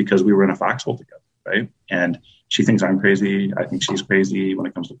it's because we were in a foxhole together, right? And she thinks I'm crazy. I think she's crazy when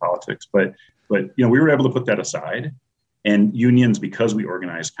it comes to politics. But we were able to put that aside. And unions, because we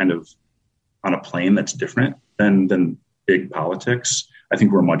organize kind of on a plane that's different than big politics, I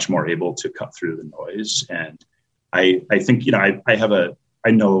think we're much more able to cut through the noise. And I think,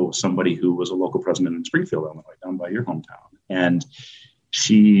 I know somebody who was a local president in Springfield, Illinois, down by your hometown. And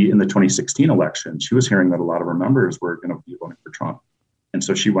she, in the 2016 election, she was hearing that a lot of her members were going to be voting for Trump. And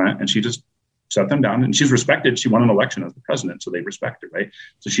so she went and she just sat them down, and she's respected. She won an election as the president, so they respect her, right?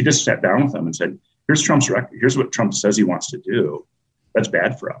 So she just sat down with them and said, here's Trump's record. Here's what Trump says he wants to do. That's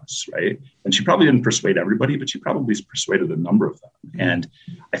bad for us, right? And she probably didn't persuade everybody, but she probably persuaded a number of them. And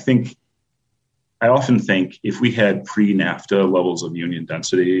I often think if we had pre-NAFTA levels of union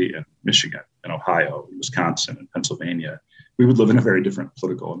density in Michigan and Ohio, Wisconsin and Pennsylvania, we would live in a very different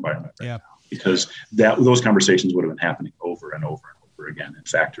political environment right now, because those conversations would have been happening over and over and over again in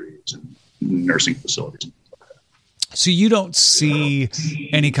factories and nursing facilities. So you don't see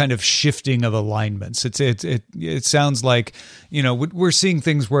any kind of shifting of alignments. It sounds like, we're seeing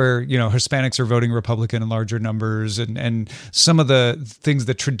things where, Hispanics are voting Republican in larger numbers, and some of the things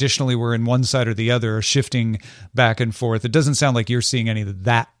that traditionally were in one side or the other are shifting back and forth. It doesn't sound like you're seeing any of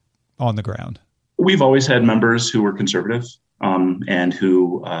that on the ground. We've always had members who were conservative. and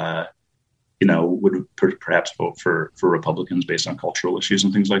who would perhaps vote for Republicans based on cultural issues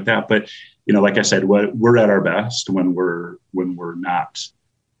and things like that. But like I said, we're at our best when we're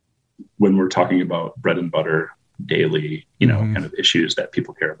talking about bread and butter daily, kind of issues that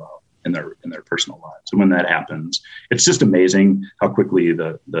people care about in their personal lives. And when that happens, it's just amazing how quickly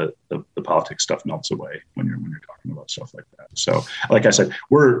the politics stuff melts away when you're talking about stuff like that. So, like I said,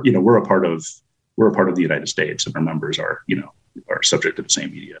 we're a part of the United States, and our members are subject to the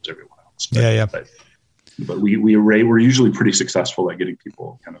same media as everyone else. But we're usually pretty successful at getting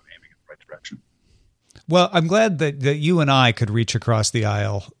people kind of aiming in the right direction. Well, I'm glad that you and I could reach across the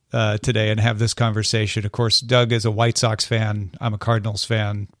aisle today and have this conversation. Of course, Doug is a White Sox fan. I'm a Cardinals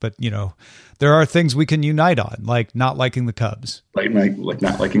fan. But, there are things we can unite on, like not liking the Cubs. Like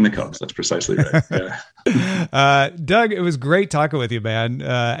not liking the Cubs. That's precisely right. Yeah. Doug, it was great talking with you, man.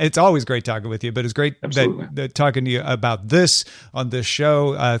 It's always great talking with you, but it's great that talking to you about this on this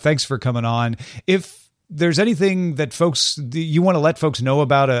show. Thanks for coming on. If there's anything that you want to let folks know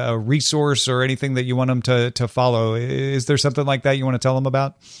about, a resource or anything that you want them to follow, is there something like that you want to tell them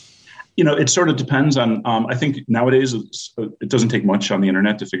about? It sort of depends on, I think nowadays it doesn't take much on the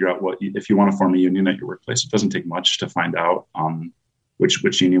internet to figure out if you want to form a union at your workplace. It doesn't take much to find out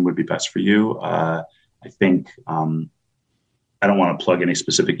which union would be best for you. I think, I don't want to plug any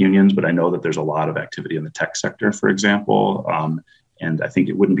specific unions, but I know that there's a lot of activity in the tech sector, for example. And I think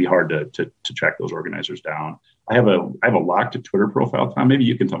it wouldn't be hard to track those organizers down. I have a locked Twitter profile, Tom. Maybe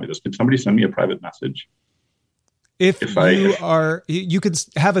you can tell me this. Could somebody send me a private message? You can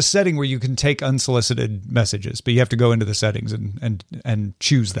have a setting where you can take unsolicited messages, but you have to go into the settings and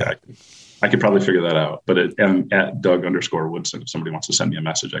choose that. I could probably figure that out. But at Doug_Woodson, if somebody wants to send me a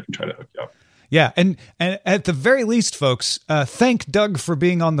message, I can try to hook you up. Yeah. And at the very least, folks, thank Doug for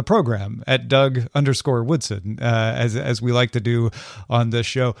being on the program at Doug_Woodson, as we like to do on this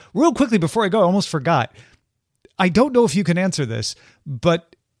show. Real quickly, before I go, I almost forgot. I don't know if you can answer this,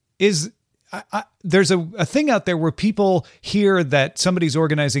 but there's a thing out there where people hear that somebody's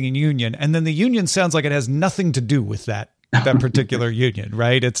organizing a union, and then the union sounds like it has nothing to do with that particular union,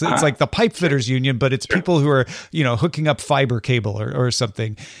 right? It's like the pipe fitters union, but it's people who are, hooking up fiber cable or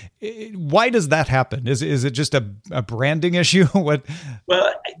something. Why does that happen? Is it just a branding issue? What?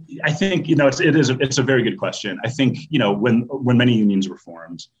 Well, I think, it's a very good question. I think, when many unions were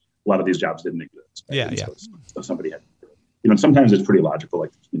formed, a lot of these jobs didn't exist. Right? Yeah. So somebody had, sometimes it's pretty logical,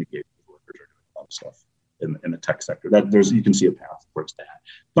 like to communicate with workers or doing a lot of stuff in the tech sector. You can see a path towards that.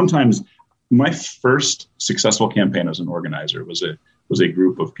 Sometimes my first successful campaign as an organizer was a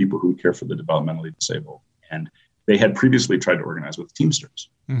group of people who care for the developmentally disabled, and they had previously tried to organize with Teamsters,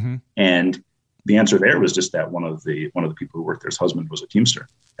 and the answer there was just that one of the people who worked there's husband was a Teamster,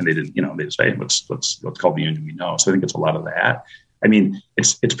 and they didn't, they just say, let's call the union we know. So I think it's a lot of that. I mean,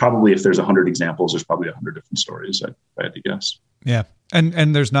 it's probably, if there's 100 examples, there's probably 100 different stories. I had to guess. Yeah.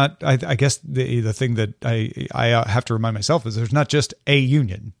 And there's not, I guess the thing that I have to remind myself is there's not just a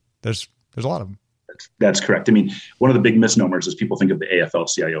union. There's a lot of them. That's correct. I mean, one of the big misnomers is people think of the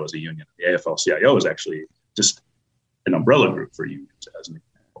AFL-CIO as a union. The AFL-CIO is actually just an umbrella group for unions, as an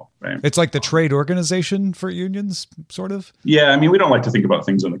example, right? It's like the trade organization for unions, sort of. Yeah, I mean, we don't like to think about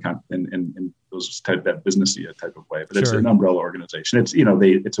things in those that businessy type of way, but it's an umbrella organization. It's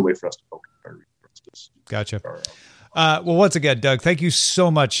it's a way for us to focus our resources. Gotcha. Well, once again, Doug, thank you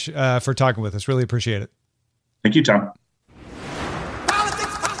so much for talking with us. Really appreciate it. Thank you, Tom.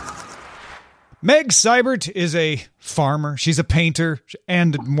 Meg Seibert is a farmer. She's a painter,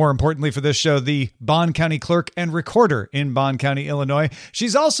 and more importantly for this show, the Bond County clerk and recorder in Bond County, Illinois.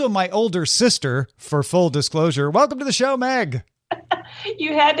 She's also my older sister, for full disclosure. Welcome to the show, Meg.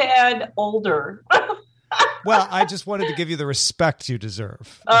 You had to add older. Well, I just wanted to give you the respect you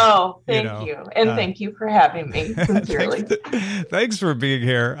deserve. Oh, thank you. And thank you for having me, sincerely. Thanks for being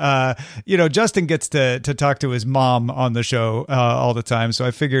here. Justin gets to talk to his mom on the show all the time, so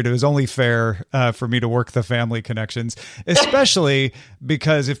I figured it was only fair for me to work the family connections, especially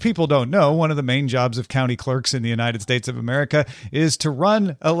because if people don't know, one of the main jobs of county clerks in the United States of America is to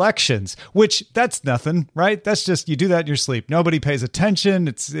run elections, which that's nothing, right? That's just, you do that in your sleep. Nobody pays attention.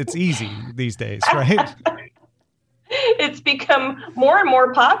 It's easy these days, right? It's become more and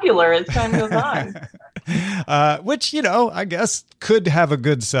more popular as time goes on. Which, I guess could have a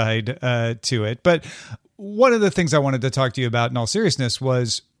good side to it. But one of the things I wanted to talk to you about in all seriousness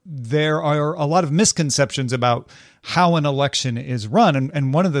was there are a lot of misconceptions about how an election is run.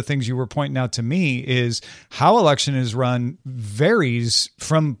 And one of the things you were pointing out to me is how election is run varies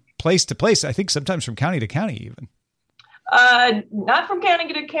from place to place. I think sometimes from county to county even. Not from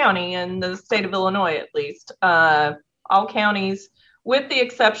county to county in the state of Illinois, at least. all counties, with the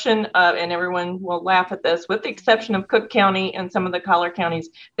exception of, and everyone will laugh at this, with the exception of Cook County and some of the collar counties,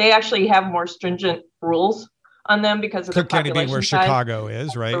 they actually have more stringent rules on them because of Cook the population County being where size. Chicago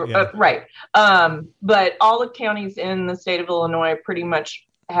is, right? Right. But all the counties in the state of Illinois pretty much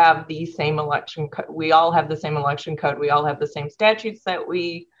have the same election code. We all have the same election code. We all have the same statutes that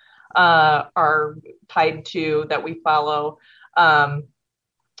we are tied to, that we follow.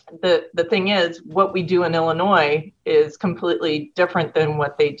 The thing is, what we do in Illinois is completely different than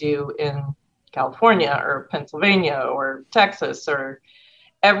what they do in California or Pennsylvania or Texas, or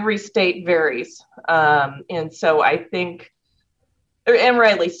every state varies. And so I think, and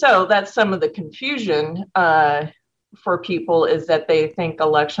rightly so, that's some of the confusion for people, is that they think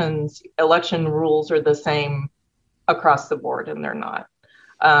election rules are the same across the board, and they're not.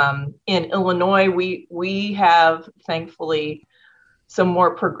 In Illinois, we have, thankfully, some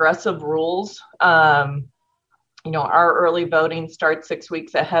more progressive rules. Our early voting starts 6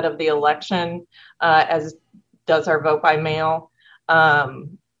 weeks ahead of the election, as does our vote by mail.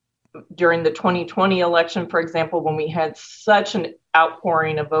 During the 2020 election, for example, when we had such an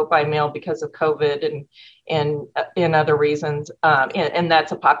outpouring of vote by mail because of COVID and other reasons, and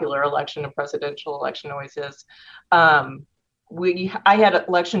that's a popular election, a presidential election always is. I had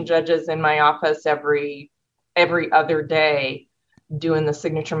election judges in my office every other day doing the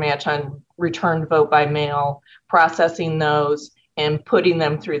signature match on returned vote by mail, processing those and putting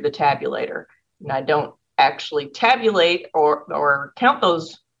them through the tabulator. And I don't actually tabulate or count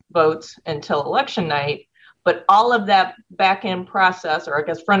those votes until election night, but all of that back end process, or I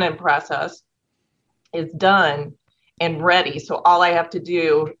guess front end process, is done and ready. So all I have to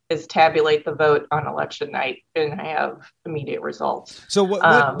do is tabulate the vote on election night, and I have immediate results. So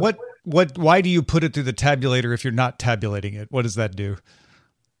why do you put it through the tabulator if you're not tabulating it? What does that do?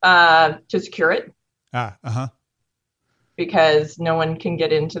 To secure it. Because no one can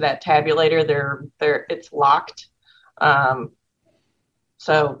get into that tabulator. It's locked.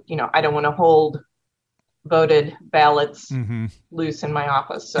 So, I don't want to hold voted ballots loose in my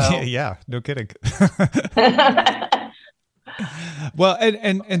office. So yeah, no kidding. Well,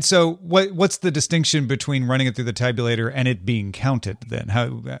 and so what's the distinction between running it through the tabulator and it being counted then?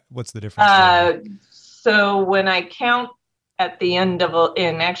 What's the difference? So when I count at the end of,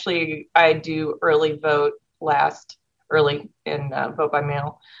 and actually I do early vote early in vote by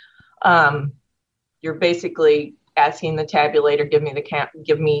mail. You're basically asking the tabulator, give me the count,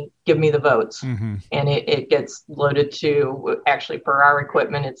 give me the votes. And it gets loaded to, actually per our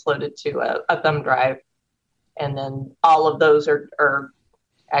equipment, it's loaded to a thumb drive. And then all of those are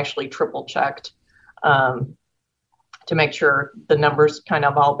actually triple checked to make sure the numbers kind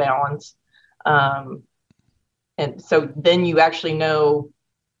of all balance. And so then you actually know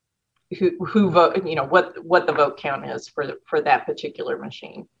who vote, what the vote count is for that particular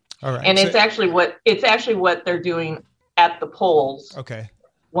machine. All right. And it's actually what they're doing at the polls. Okay.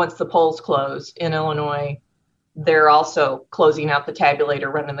 Once the polls close in Illinois, they're also closing out the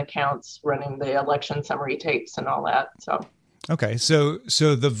tabulator, running the counts, running the election summary tapes and all that. So. Okay. So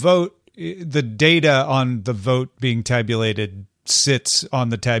the data on the vote being tabulated sits on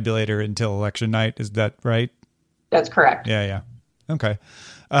the tabulator until election night. Is that right? That's correct. Yeah. Okay.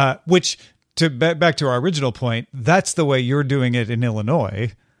 Which, back to our original point, that's the way you're doing it in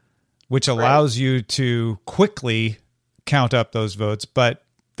Illinois, which allows you to quickly count up those votes, but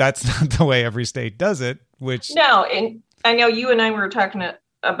that's not the way every state does it. No, and I know you and I were talking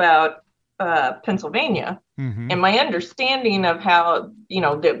about Pennsylvania, and my understanding of how,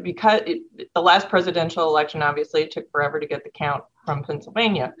 because the last presidential election, obviously it took forever to get the count from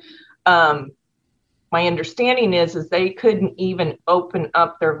Pennsylvania. My understanding is they couldn't even open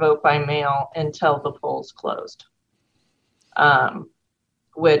up their vote by mail until the polls closed.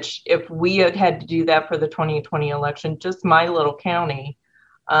 Which, if we had to do that for the 2020 election, just my little county,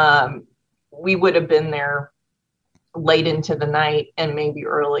 we would have been there late into the night and maybe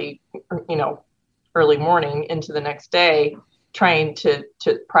early morning into the next day, trying to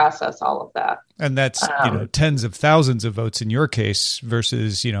process all of that. And that's, tens of thousands of votes in your case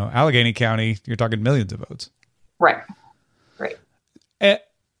versus, Allegheny County, you're talking millions of votes. Right.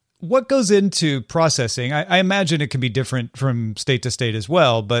 What goes into processing? I imagine it can be different from state to state as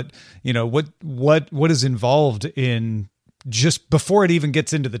well, but, what is involved in just before it even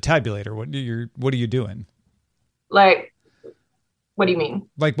gets into the tabulator? What are you doing? Like, what do you mean?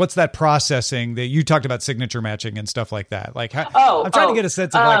 Like, what's that processing that you talked about, signature matching and stuff like that? Like, I'm trying to get a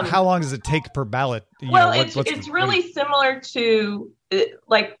sense of how long does it take per ballot? It's really similar to,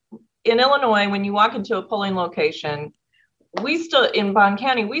 like, in Illinois, when you walk into a polling location, in Bond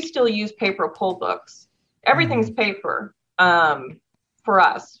County, we still use paper poll books. Everything's paper for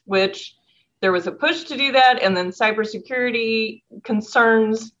us, which there was a push to do that. And then cybersecurity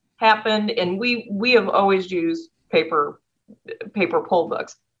concerns happened. And we have always used paper poll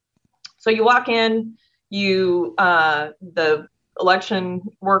books. So you walk in, the election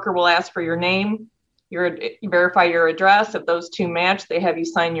worker will ask for your name, you verify your address. If those two match, they have you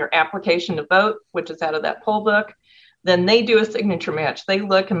sign your application to vote, which is out of that poll book. Then they do a signature match. They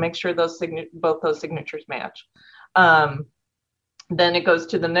look and make sure both those signatures match. Then it goes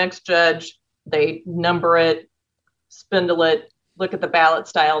to the next judge. They number it, spindle it, look at the ballot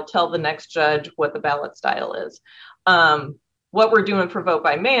style, tell the next judge what the ballot style is. What we're doing for vote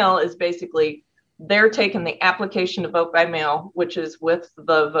by mail is basically they're taking the application to vote by mail, which is with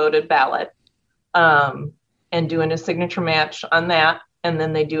the voted ballot, and doing a signature match on that. And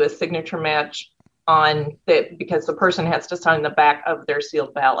then they do a signature match on that because the person has to sign the back of their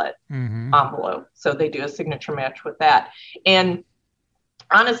sealed ballot envelope. So they do a signature match with that. And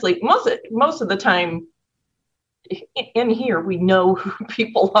honestly, most of the time in here, we know who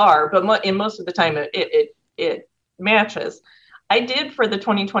people are, but in most of the time it matches. I did for the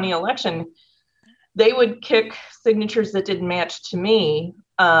 2020 election. They would kick signatures that didn't match to me.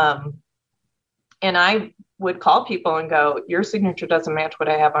 And I would call people and go, your signature doesn't match what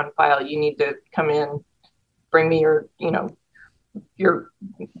I have on file. You need to come in, bring me your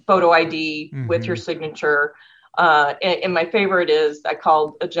photo ID with your signature. And my favorite is I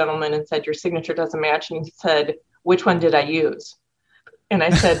called a gentleman and said, your signature doesn't match. And he said, which one did I use? And I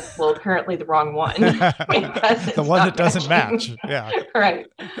said, well, apparently the wrong one. The one that doesn't match. Yeah. Right.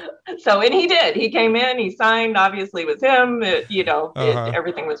 So, and he did. He came in, he signed, obviously it was him,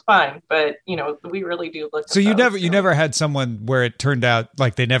 everything was fine. But, we really do look So you never had someone where it turned out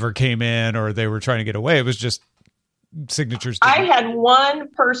like they never came in or they were trying to get away. It was just signatures. I had one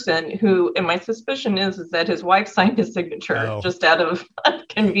person who, and my suspicion is that his wife signed his signature just out of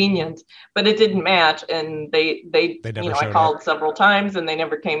convenience, but it didn't match. And they never I called up several times and they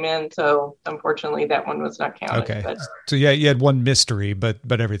never came in. So unfortunately that one was not counted. Okay. But, so yeah, you had one mystery, but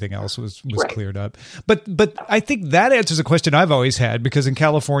everything else was right. Cleared up. But I think that answers a question I've always had, because in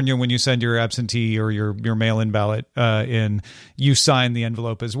California, when you send your absentee or your mail-in ballot in, you sign the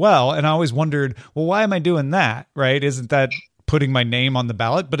envelope as well. And I always wondered, well, why am I doing that? Right? Isn't that putting my name on the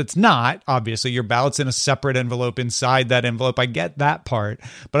ballot? But it's not. Obviously, your ballot's in a separate envelope inside that envelope. I get that part.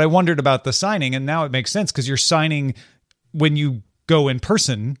 But I wondered about the signing, and now it makes sense because you're signing when you go in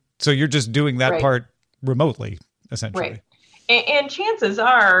person. So you're just doing that part remotely, essentially. Right. And chances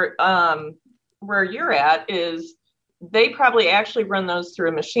are where you're at is they probably actually run those through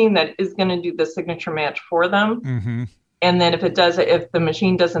a machine that is going to do the signature match for them. Mm-hmm. And then if the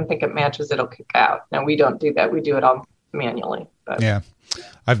machine doesn't think it matches, it'll kick out. Now we don't do that. We do it all manually. But. Yeah.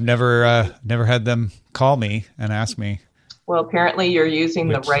 I've never had them call me and ask me. Well, apparently you're using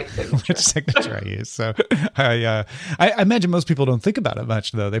the right signature. Which signature I use. So I imagine most people don't think about it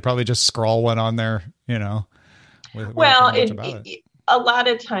much, though. They probably just scrawl one on there, a lot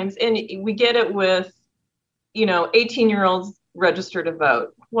of times, and we get it with, 18-year-olds register to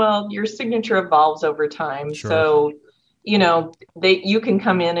vote. Well, your signature evolves over time. Sure. So, you can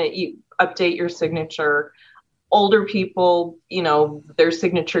come in and you update your signature. Older people, your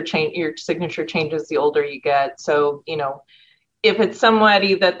signature changes the older you get. So, if it's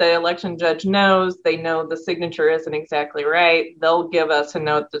somebody that the election judge knows, they know the signature isn't exactly right, they'll give us a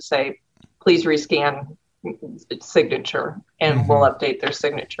note to say, please rescan signature, and we'll update their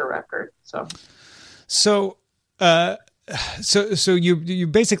signature record. So you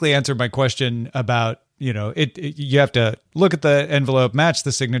basically answered my question about, you have to look at the envelope, match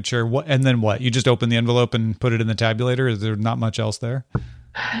the signature, and then what? You just open the envelope and put it in the tabulator? Is there not much else there?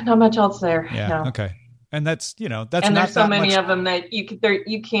 Not much else there. Yeah. No. Okay. And that's and not there's so many of them that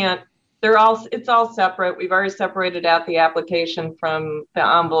you can't. It's all separate. We've already separated out the application from the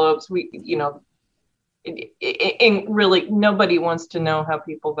envelopes. And really nobody wants to know how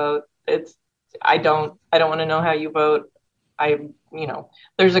people vote. I don't want to know how you vote.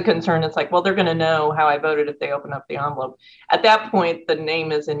 There's a concern. It's like, well, they're going to know how I voted if they open up the envelope. At that point, the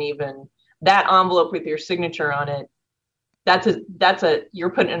name isn't even that envelope with your signature on it.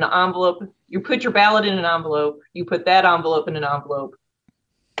 You're putting in an envelope. You put your ballot in an envelope. You put that envelope in an envelope.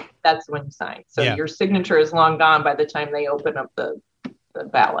 That's when you sign. So your signature is long gone by the time they open up the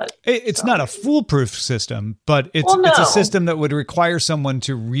ballot. It's not a foolproof system, but it's a system that would require someone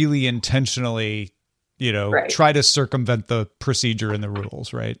to really intentionally, try to circumvent the procedure and the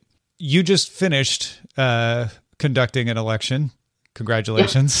rules, right? You just finished conducting an election.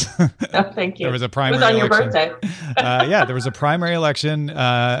 Congratulations. Oh, thank you. There was a primary it was on election. your birthday. Yeah, there was a primary election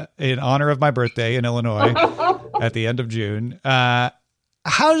in honor of my birthday in Illinois at the end of June. How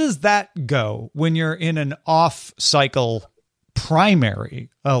does that go when you're in an off-cycle primary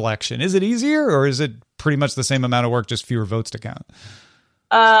election? Is it easier, or is it pretty much the same amount of work, just fewer votes to count?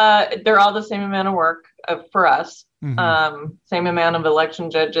 They're all the same amount of work for us. Mm-hmm. Same amount of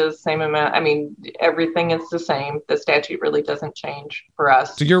election judges, same amount. I mean, everything is the same. The statute really doesn't change for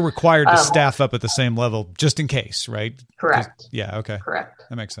us. So you're required to staff up at the same level just in case, right? Correct. Yeah. Okay. Correct.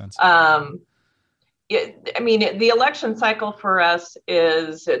 That makes sense. The election cycle for us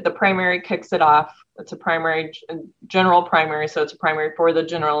is the primary kicks it off. It's a primary, general primary. So it's a primary for the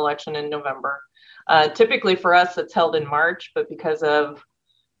general election in November. Typically for us, it's held in March, but because of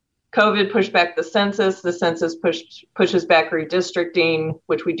COVID pushed back the census pushes back redistricting,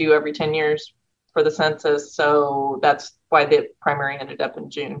 which we do every 10 years for the census. So that's why the primary ended up in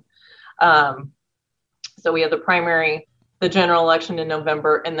June. So we have the general election in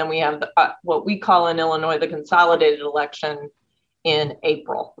November, and then we have what we call in Illinois the consolidated election in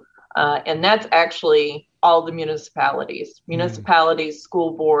April. And that's actually all the municipalities,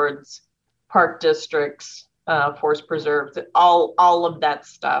 school boards, park districts, forest preserves, all of that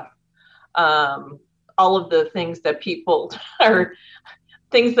stuff. All of the things that people are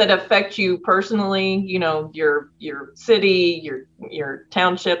things that affect you personally, your city, your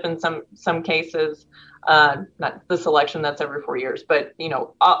township in some cases, not this election, that's every 4 years, but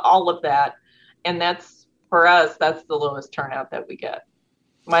all of that. And that's, for us, that's the lowest turnout that we get.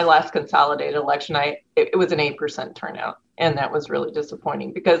 My last consolidated election, it was an 8% turnout. And that was really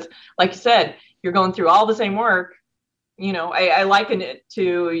disappointing because, like you said, you're going through all the same work. I liken it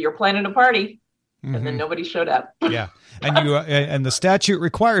to you're planning a party and then nobody showed up. Yeah. And the statute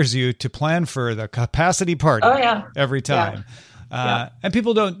requires you to plan for the capacity party every time. Yeah. And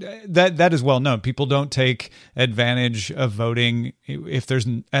people don't, that is well known. People don't take advantage of voting if there's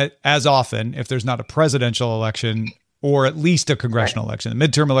not a presidential election or at least a congressional election. The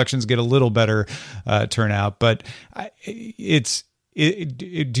midterm elections get a little better turnout, but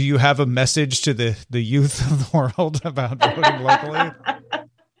do you have a message to the youth of the world about voting locally?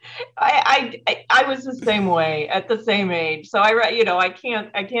 I was the same way at the same age. So I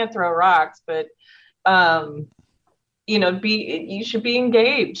can't throw rocks, but you should be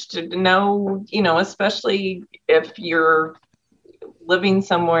engaged to know, especially if you're living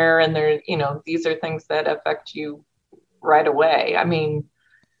somewhere and there, these are things that affect you right away. I mean,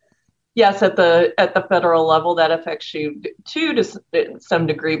 yes, at the federal level, that affects you too to some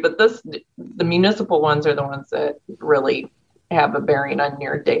degree, but the municipal ones are the ones that really have a bearing on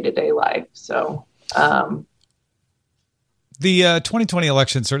your day-to-day life. So, the 2020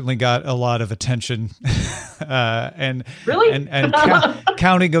 election certainly got a lot of attention, and really, and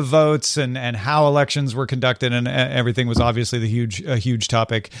counting of votes and how elections were conducted and everything was obviously a huge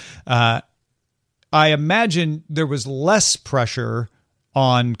topic. I imagine there was less pressure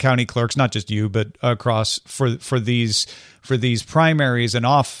on county clerks, not just you, but across for these primaries and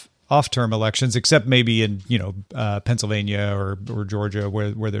off-term elections, except maybe in Pennsylvania or Georgia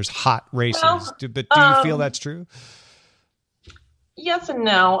where there's hot races. Well, do you feel that's true? Yes and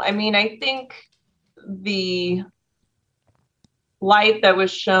no. I mean, I think the light that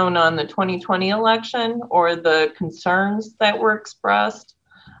was shown on the 2020 election or the concerns that were expressed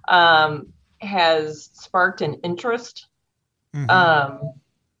has sparked an interest in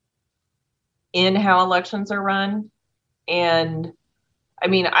how elections are run. And I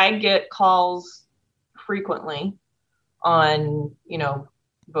mean, I get calls frequently on,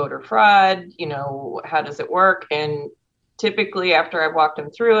 voter fraud, how does it work? And typically after I've walked them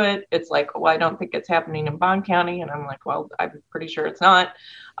through it, it's like, well, I don't think it's happening in Bond County. And I'm like, well, I'm pretty sure it's not.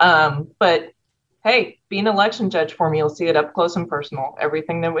 But hey, be an election judge for me. You'll see it up close and personal,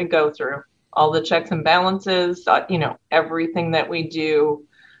 everything that we go through, all the checks and balances, everything that we do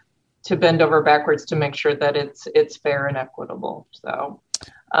to bend over backwards to make sure that it's fair and equitable. So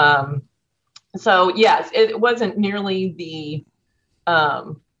yes, it wasn't nearly the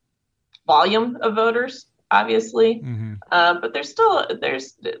volume of voters, obviously, but there's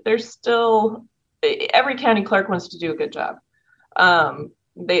still every county clerk wants to do a good job.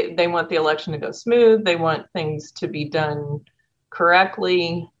 They want the election to go smooth. They want things to be done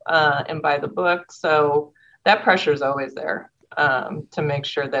correctly and by the book. So that pressure is always there to make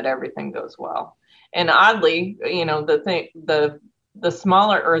sure that everything goes well. And oddly, the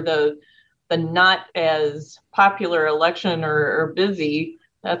smaller or the not as popular election or busy,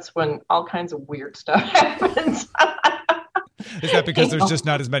 that's when all kinds of weird stuff happens. Is that because there's just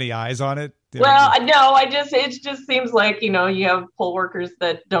not as many eyes on it? Well, no, it just seems like, you have poll workers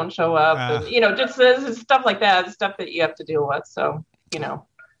that don't show up and, just stuff like that, stuff that you have to deal with. So,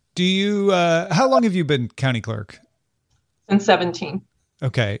 Do you, how long have you been county clerk? Since 17.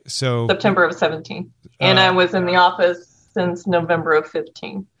 Okay. So September of 17. And I was in the office since November of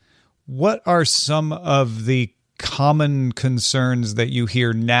 15. What are some of the common concerns that you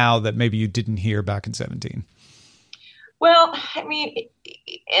hear now that maybe you didn't hear back in 17? Well, I mean,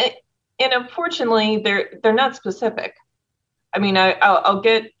 and unfortunately, they're not specific. I mean, I'll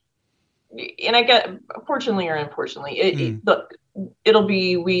get, and I get, fortunately or unfortunately, look, it'll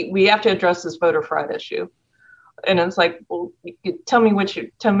be, we have to address this voter fraud issue. And it's like, well, tell me what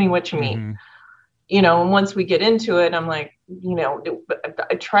you mean. And once we get into it, I'm like,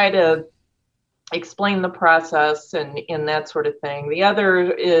 I try to explain the process and that sort of thing. The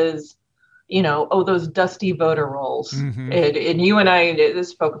other is, those dusty voter rolls. And you and I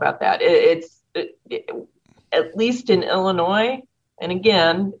spoke about that. At least in Illinois, and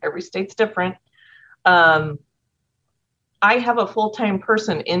again, every state's different. I have a full-time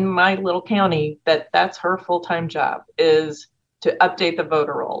person in my little county that's her full-time job, is to update the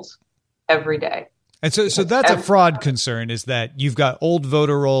voter rolls every day. And so that's a fraud concern, is that you've got old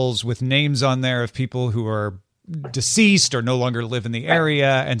voter rolls with names on there of people who are deceased or no longer live in the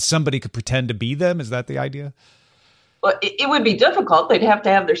area, and somebody could pretend to be them. Is that the idea? Well, it would be difficult. They'd have to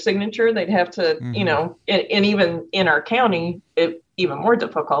have their signature. They'd have to, and even in our county, even more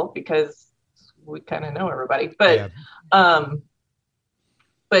difficult because we kind of know everybody. But,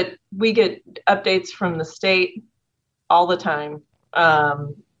 but we get updates from the state all the time.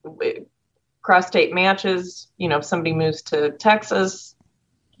 Cross-state matches, if somebody moves to Texas,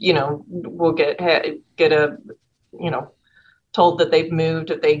 we'll get a, told that they've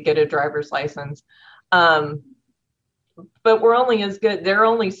moved if they get a driver's license. But we're only as good. There are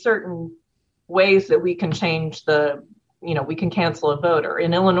only certain ways that we can change we can cancel a voter.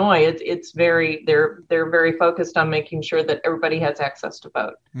 In Illinois, it's very, they're very focused on making sure that everybody has access to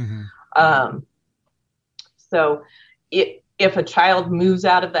vote. So if a child moves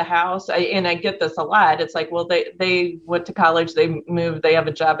out of the house, and I get this a lot, it's like, well, they went to college, they moved, they have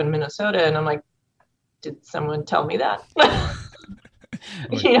a job in Minnesota. And I'm like, did someone tell me that?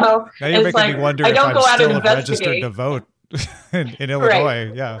 Now you're making me wonder if I'm still registered to vote in Illinois.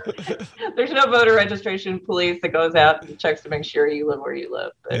 Right. Yeah. There's no voter registration police that goes out and checks to make sure you live where you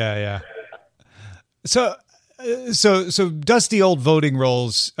live. But. Yeah. So dusty old voting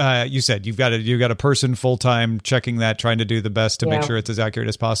rolls. You said you've got a person full time checking that, trying to do the best to make sure it's as accurate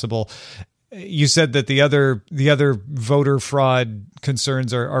as possible. You said that the other voter fraud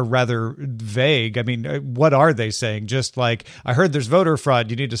concerns are rather vague. I mean, what are they saying? Just like, I heard there's voter fraud,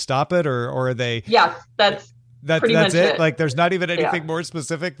 you need to stop it, or are they? Yes, that's pretty much it. Like, there's not even anything more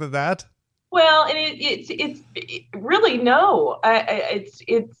specific than that. Well, and it's really no.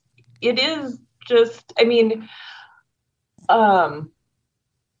 It is just. I mean, and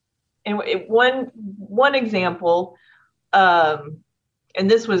one example. And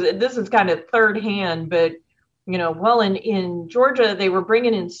this is kind of third hand, but in Georgia, they were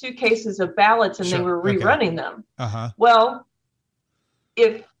bringing in suitcases of ballots and they were rerunning them. Well,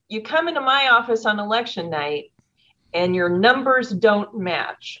 if you come into my office on election night and your numbers don't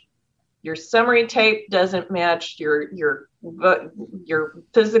match, your summary tape doesn't match your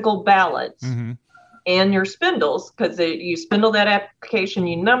physical ballots and your spindles, because you spindle that application,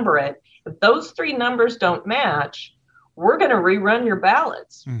 you number it. If those three numbers don't match, we're going to rerun your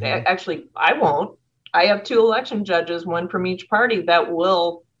ballots. Actually, I won't. I have 2 election judges, one from each party, that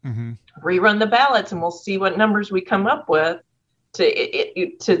will rerun the ballots, and we'll see what numbers we come up with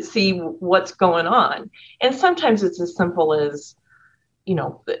to see what's going on. And sometimes it's as simple as,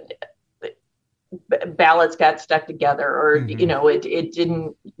 ballots got stuck together, or, it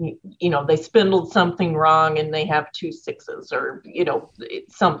didn't, they spindled something wrong and they have 2 6s, or,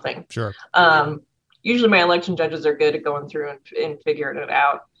 something. Sure. Usually my election judges are good at going through and figuring it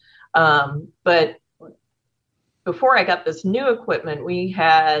out. But before I got this new equipment, we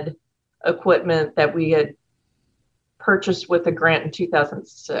had equipment that we had purchased with a grant in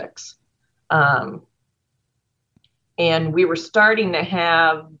 2006. And we were starting to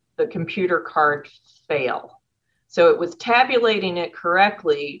have the computer card fail. So it was tabulating it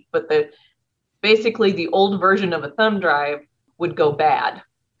correctly, but basically the old version of a thumb drive would go bad.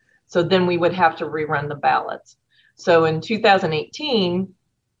 So then we would have to rerun the ballots. So in 2018,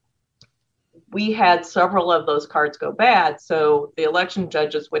 we had several of those cards go bad. So the election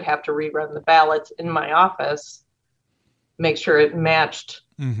judges would have to rerun the ballots in my office, make sure it matched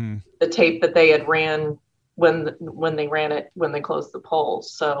the tape that they had ran when they ran it, when they closed the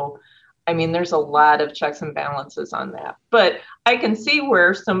polls. So, I mean, there's a lot of checks and balances on that. But I can see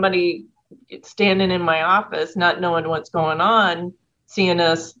where somebody standing in my office, not knowing what's going on, seeing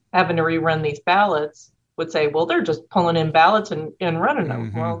us having to rerun these ballots, would say, well, they're just pulling in ballots and running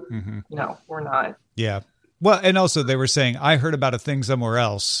them. Well, no, we're not. Yeah. Well, and also they were saying, I heard about a thing somewhere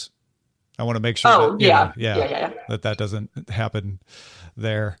else. I want to make sure that doesn't happen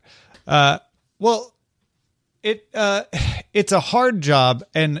there. Well, it's a hard job,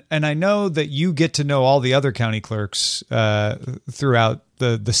 and I know that you get to know all the other county clerks throughout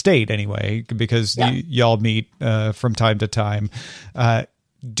the state anyway, because y'all meet from time to time.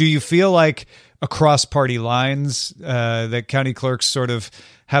 Do you feel like across party lines that county clerks sort of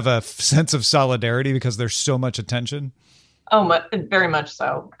have a sense of solidarity because there's so much attention? Oh, very much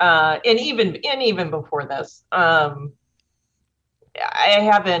so. And even before this, I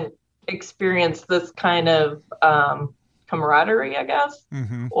haven't experienced this kind of camaraderie, I guess,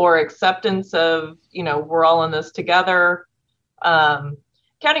 or acceptance of, we're all in this together.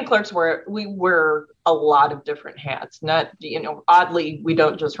 County clerks we wear a lot of different hats. Not, oddly, we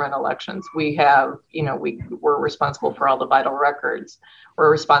don't just run elections. We have, we're responsible for all the vital records. We're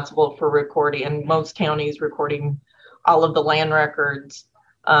responsible for recording, in most counties, recording all of the land records.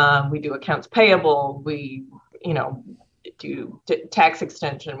 We do accounts payable. We, do tax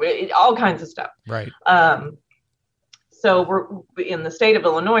extension, all kinds of stuff. Right. So we're in the state of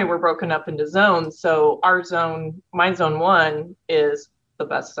Illinois, we're broken up into zones. So our zone, my zone 1 is the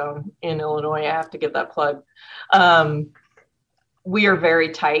best zone in Illinois. I have to give that plug. We are very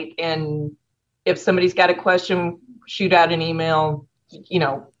tight. And if somebody's got a question, shoot out an email,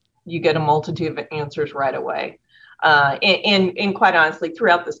 you get a multitude of answers right away. And quite honestly,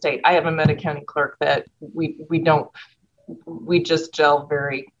 throughout the state, I haven't met a county clerk that we just gel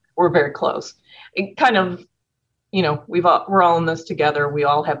we're very close. It kind of, we're all in this together. We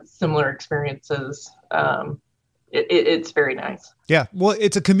all have similar experiences. It's very nice. Yeah. Well,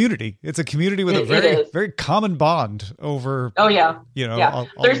 it's a community. It's a community with a very, very common bond over. Oh yeah.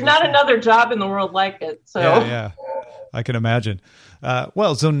 There's not another job in the world like it. So yeah. I can imagine.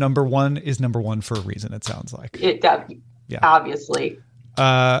 Well, zone number 1 is number 1 for a reason, it sounds like. It does. Yeah. Obviously.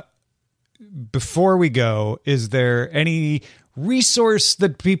 Before we go, is there any resource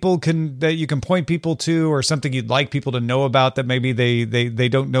that you can point people to, or something you'd like people to know about that maybe they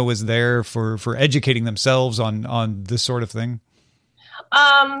don't know is there for educating themselves on this sort of thing?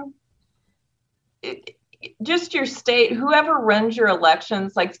 Just your state, whoever runs your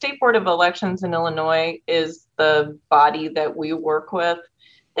elections, like State Board of Elections in Illinois is the body that we work with.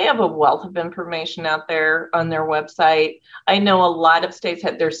 They have a wealth of information out there on their website. I know a lot of states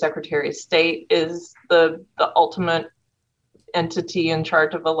have their Secretary of State is the ultimate entity in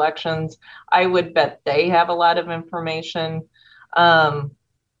charge of elections. I would bet they have a lot of information. And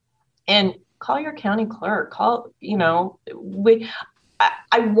call your county clerk.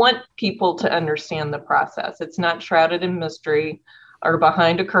 I want people to understand the process. It's not shrouded in mystery or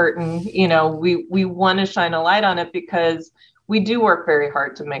behind a curtain. We want to shine a light on it because we do work very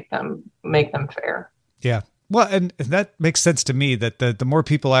hard to make them fair. Yeah. Well, and that makes sense to me that the more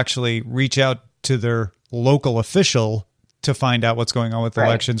people actually reach out to their local official to find out what's going on with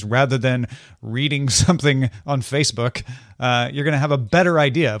elections, rather than reading something on Facebook, you're going to have a better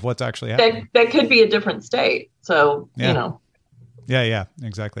idea of what's actually happening. That could be a different state. So, Yeah,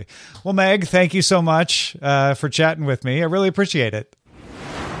 exactly. Well, Meg, thank you so much for chatting with me. I really appreciate it.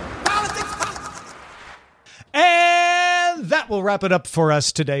 And that will wrap it up for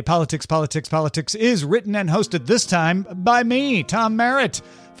us today. Politics is written and hosted this time by me, Tom Merritt,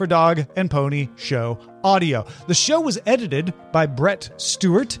 for Dog and Pony Show Audio. The show was edited by Brett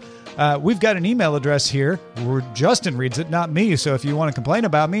Stewart. We've got an email address here where Justin reads it, not me. So if you want to complain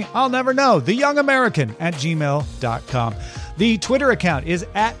about me, I'll never know. theyoungamerican@gmail.com. The Twitter account is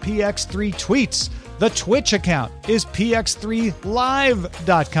 @px3tweets. The Twitch account is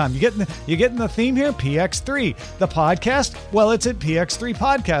px3live.com. You getting the theme here? PX3. The podcast? Well, it's at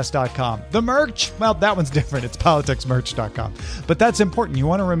px3podcast.com. The merch? Well, that one's different. It's politicsmerch.com. But that's important. You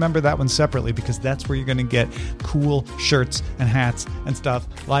want to remember that one separately because that's where you're going to get cool shirts and hats and stuff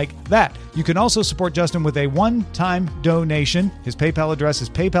like that. You can also support Justin with a one-time donation. His PayPal address is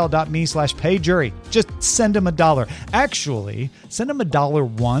paypal.me/payjury. Just send him $1. Actually, send him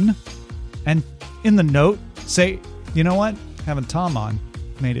 $1 and in the note, say, you know what? Having Tom on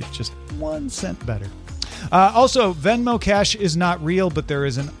made it just 1 cent better. Also, Venmo Cash is not real, but there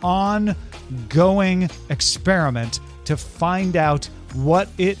is an ongoing experiment to find out what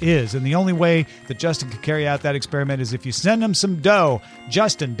it is. And the only way that Justin can carry out that experiment is if you send him some dough,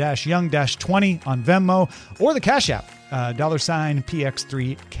 Justin-Young-20 on Venmo, or the Cash App,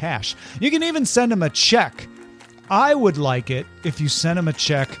 $PX3 Cash. You can even send him a check. I would like it if you sent him a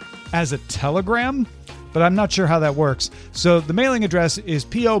check as a telegram, but I'm not sure how that works. So the mailing address is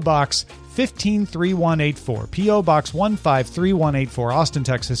P.O. Box 153184. P.O. Box 153184, Austin,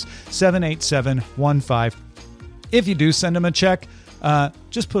 Texas 78715. If you do send him a check,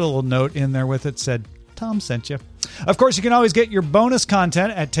 just put a little note in there with it, said, Tom sent you. Of course, you can always get your bonus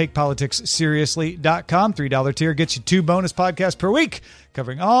content at TakePoliticsSeriously.com. $3 tier gets you 2 bonus podcasts per week,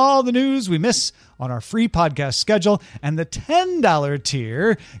 covering all the news we miss on our free podcast schedule. And the $10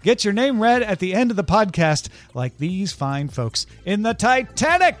 tier gets your name read at the end of the podcast, like these fine folks in the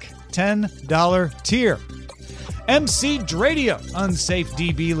Titanic $10 tier. MC Dradio, Unsafe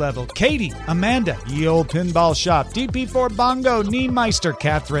DB Level, Katie, Amanda, Ye Old Pinball Shop, DP4 Bongo, Niemeister,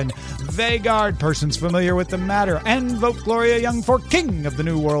 Catherine, Vagard, persons familiar with the matter, and vote Gloria Young for King of the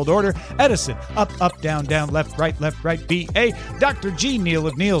New World Order, Edison, Up, Down, left, right, BA, Dr. G, Neil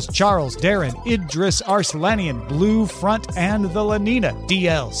of Neils, Charles, Darren, Idris, Arslanian, Blue Front, and the Lanina,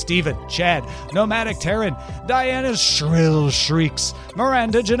 DL, Stephen, Chad, Nomadic Terran, Diana's Shrill Shrieks,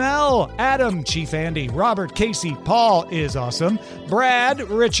 Miranda Janelle, Adam, Chief Andy, Robert, Casey, Paul is awesome, Brad,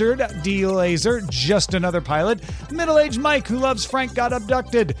 Richard, D. Laser, just another pilot, middle-aged Mike who loves Frank got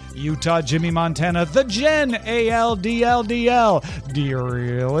abducted, Utah, Jimmy Montana, the Jen, ALDLDL,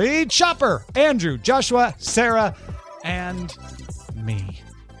 Dearly, Chopper, Andrew, Joshua, Sarah, and me.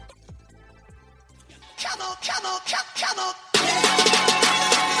 Come on, come on, come on.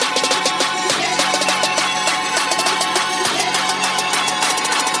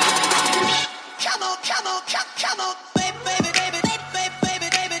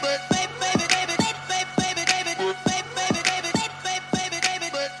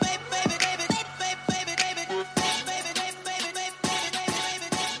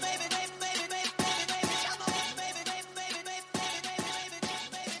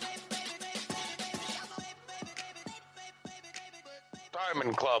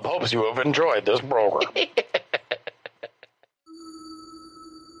 Diamond Club hopes you have enjoyed this program.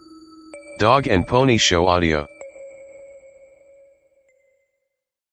 Dog and Pony Show audio.